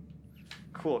 Great.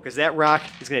 Cool, because that rock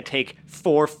is going to take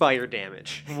 4 fire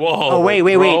damage. Whoa. Oh, wait.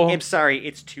 bro. I'm sorry.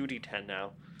 It's 2d10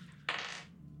 now.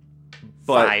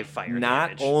 But 5 fire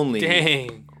not damage.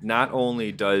 Dang. not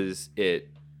only does it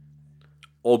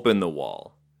open the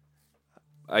wall,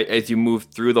 as you move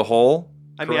through the hole.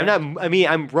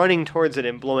 I'm running towards it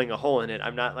and blowing a hole in it.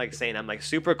 I'm not like saying I'm like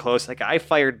super close. Like I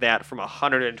fired that from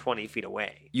 120 feet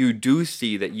away. You do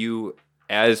see that you,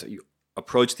 as you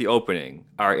approach the opening,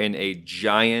 are in a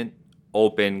giant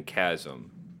open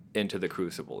chasm into the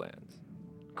Crucible Lands.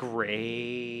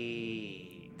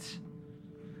 Great.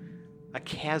 A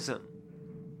chasm.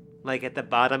 Like at the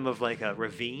bottom of like a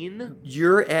ravine?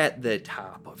 You're at the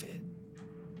top of it.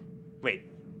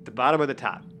 Wait, the bottom or the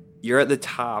top? You're at the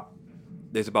top.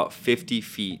 There's about 50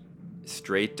 feet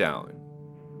straight down.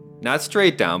 Not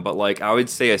straight down, but like I would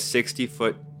say a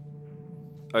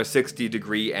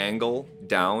 60-degree angle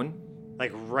down.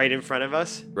 Like right in front of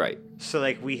us? Right. So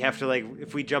like we have to like,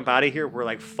 if we jump out of here, we're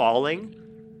like falling?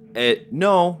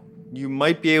 No, you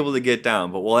might be able to get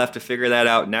down, but we'll have to figure that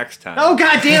out next time. Oh,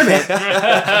 God damn it!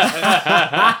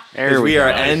 Because we are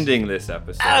ending this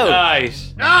episode.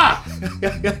 Nice. Ah!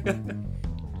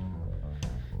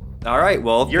 All right,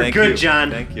 well, You're thank good, you.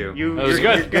 John. Thank you. That was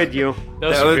good. You're good, you.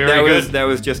 That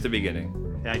was just the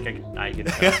beginning. I can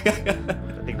tell.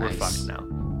 I think we're fucked now.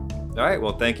 All right,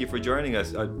 well, thank you for joining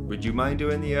us. Would you mind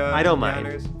doing the I don't the mind.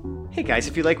 honors? Hey guys,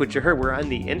 if you like what you heard, we're on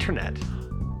the internet.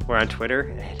 We're on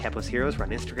Twitter at Hapless Heroes. We're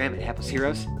on Instagram at Hapless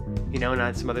Heroes. You know, and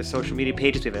on some other social media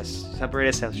pages, we have a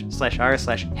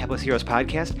subreddit/r/Hapless Heroes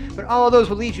podcast. But all of those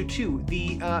will lead you to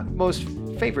the most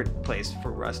favorite place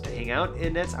for us to hang out,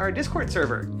 and that's our Discord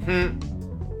server.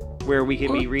 Where we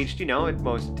can be reached, you know, at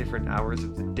most different hours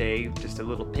of the day, just a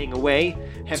little ping away.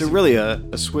 It's really a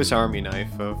Swiss Army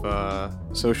knife of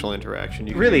social interaction.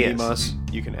 You can Really DM is. us.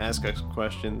 You can ask us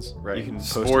questions. Right. You can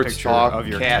post Sports a picture talk, of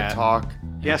your cat talk.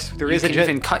 Yes, there You is can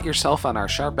even cut yourself on our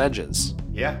sharp edges.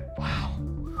 Yeah. Wow.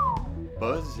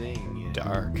 Buzzing.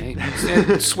 dark.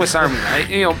 Swiss Army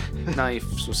knife,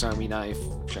 Swiss Army knife,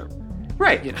 sharp.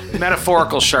 Right. You know,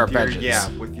 metaphorical sharp Your- edges. yeah,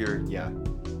 with your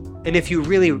And if you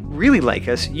really, really like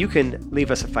us, you can leave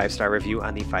us a 5-star review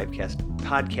on the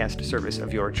podcast service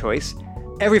of your choice.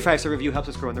 Every 5-star review helps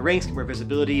us grow in the ranks, get more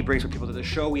visibility, brings more people to the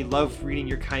show. We love reading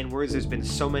your kind words. There's been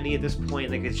so many at this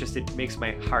point. Like it makes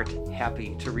my heart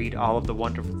happy to read all of the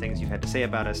wonderful things you've had to say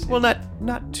about us. Well,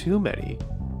 not too many.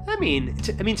 I mean,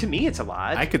 to me, it's a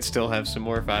lot. I could still have some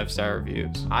more 5-star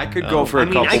reviews. I could go for a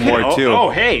couple I more too. Oh,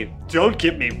 hey, don't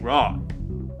get me wrong.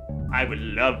 I would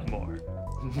love more.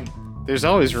 There's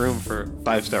always room for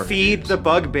 5-star Feed reviews. the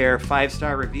bugbear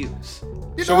 5-star reviews.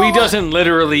 So he doesn't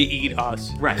literally eat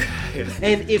us. Right.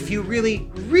 And if you really,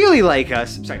 really like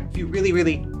us, if you really,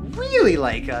 really, really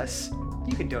like us,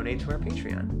 you can donate to our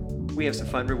Patreon. We have some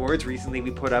fun rewards. Recently, we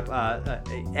put up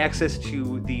access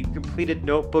to the completed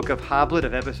notebook of Hoblet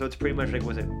of episodes, pretty much like,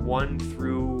 was it 1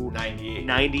 through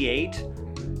 98? You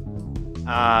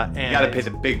And gotta pay the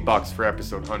big bucks for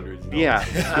episode 100. You know?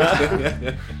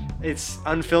 Yeah. It's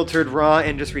unfiltered, raw,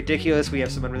 and just ridiculous. We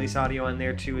have some unreleased audio on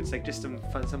there too. It's like just some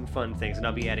fun things, and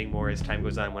I'll be adding more as time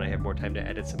goes on when I have more time to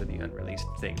edit some of the unreleased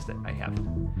things that I have.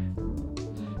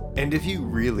 And if you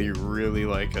really, really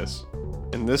like us,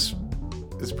 and this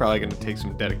is probably going to take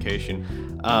some dedication,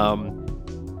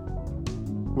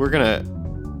 we're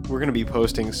gonna be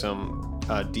posting some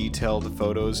detailed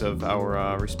photos of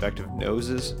our respective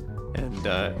noses, and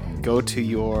go to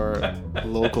your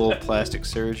local plastic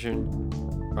surgeon,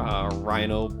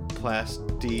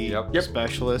 rhinoplasty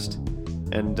specialist,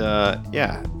 and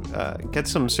get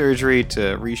some surgery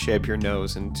to reshape your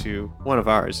nose into one of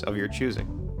ours of your choosing.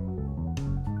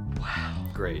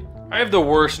 Great. I have the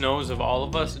worst nose of all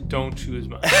of us. Don't choose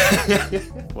mine.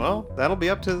 Well, that'll be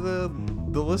up to the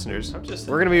listeners. I'm just-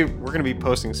 We're gonna be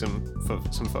posting some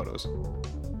photos.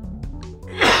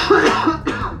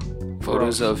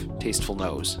 Photos of tasteful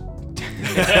nose.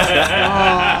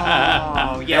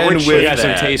 Oh yeah, And we're with We got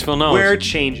some that- tasteful nose. we're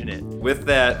changing it. With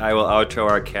that, I will outro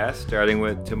our cast. Starting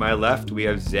with to my left, we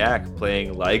have Zach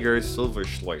playing Liger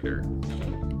Silverschleuder.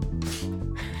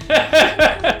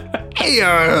 Hey,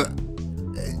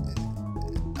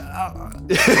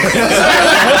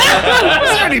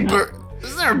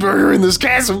 is there a burger in this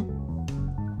chasm?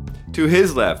 To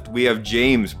his left, we have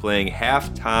James playing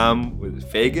half Tom with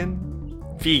Fagin.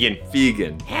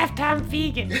 Fegan. Halftime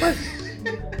vegan.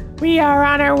 We are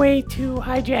on our way to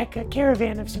hijack a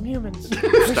caravan of some humans.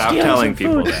 We're Stop stealing telling some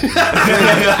people food.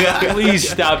 that. Please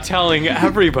stop telling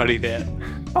everybody that.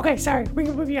 Okay, sorry.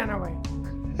 We'll be on our way.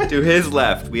 To his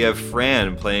left, we have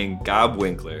Fran playing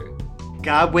Gobwinkler.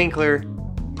 Gobwinkler,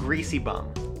 greasy bum.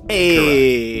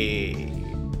 Hey.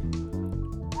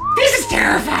 This is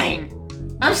terrifying.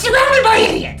 I'm surrounded by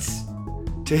idiots.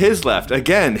 To his left,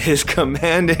 again, his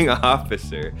commanding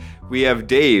officer, we have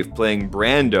Dave playing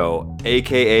Brando,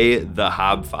 aka the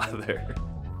Hobfather.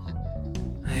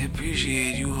 I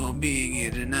appreciate you all being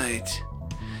here tonight.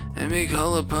 I may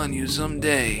call upon you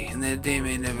someday, and that day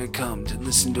may never come, to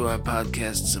listen to our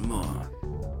podcast some more.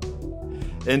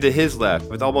 And to his left,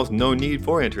 with almost no need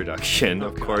for introduction,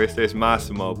 of course, there's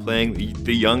Massimo playing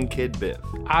the young kid Biff.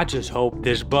 I just hope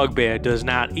this bugbear does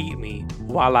not eat me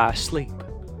while I sleep.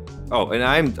 Oh, and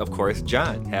I'm, of course,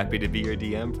 John. Happy to be your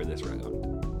DM for this round.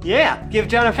 Yeah, give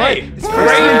John a fight. Hey, It's the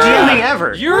first time DMing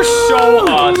ever. You're so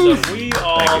awesome. We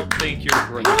all think you're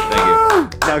great.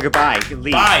 Thank you. Now goodbye.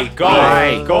 Leave. Bye. Go.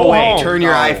 Bye. Go away. home. Turn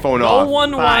your iPhone No off.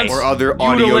 one Bye. wants Or other you to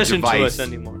audio listen to device. us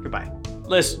anymore. Goodbye.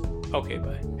 Listen. Okay,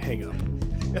 bye. Hang up.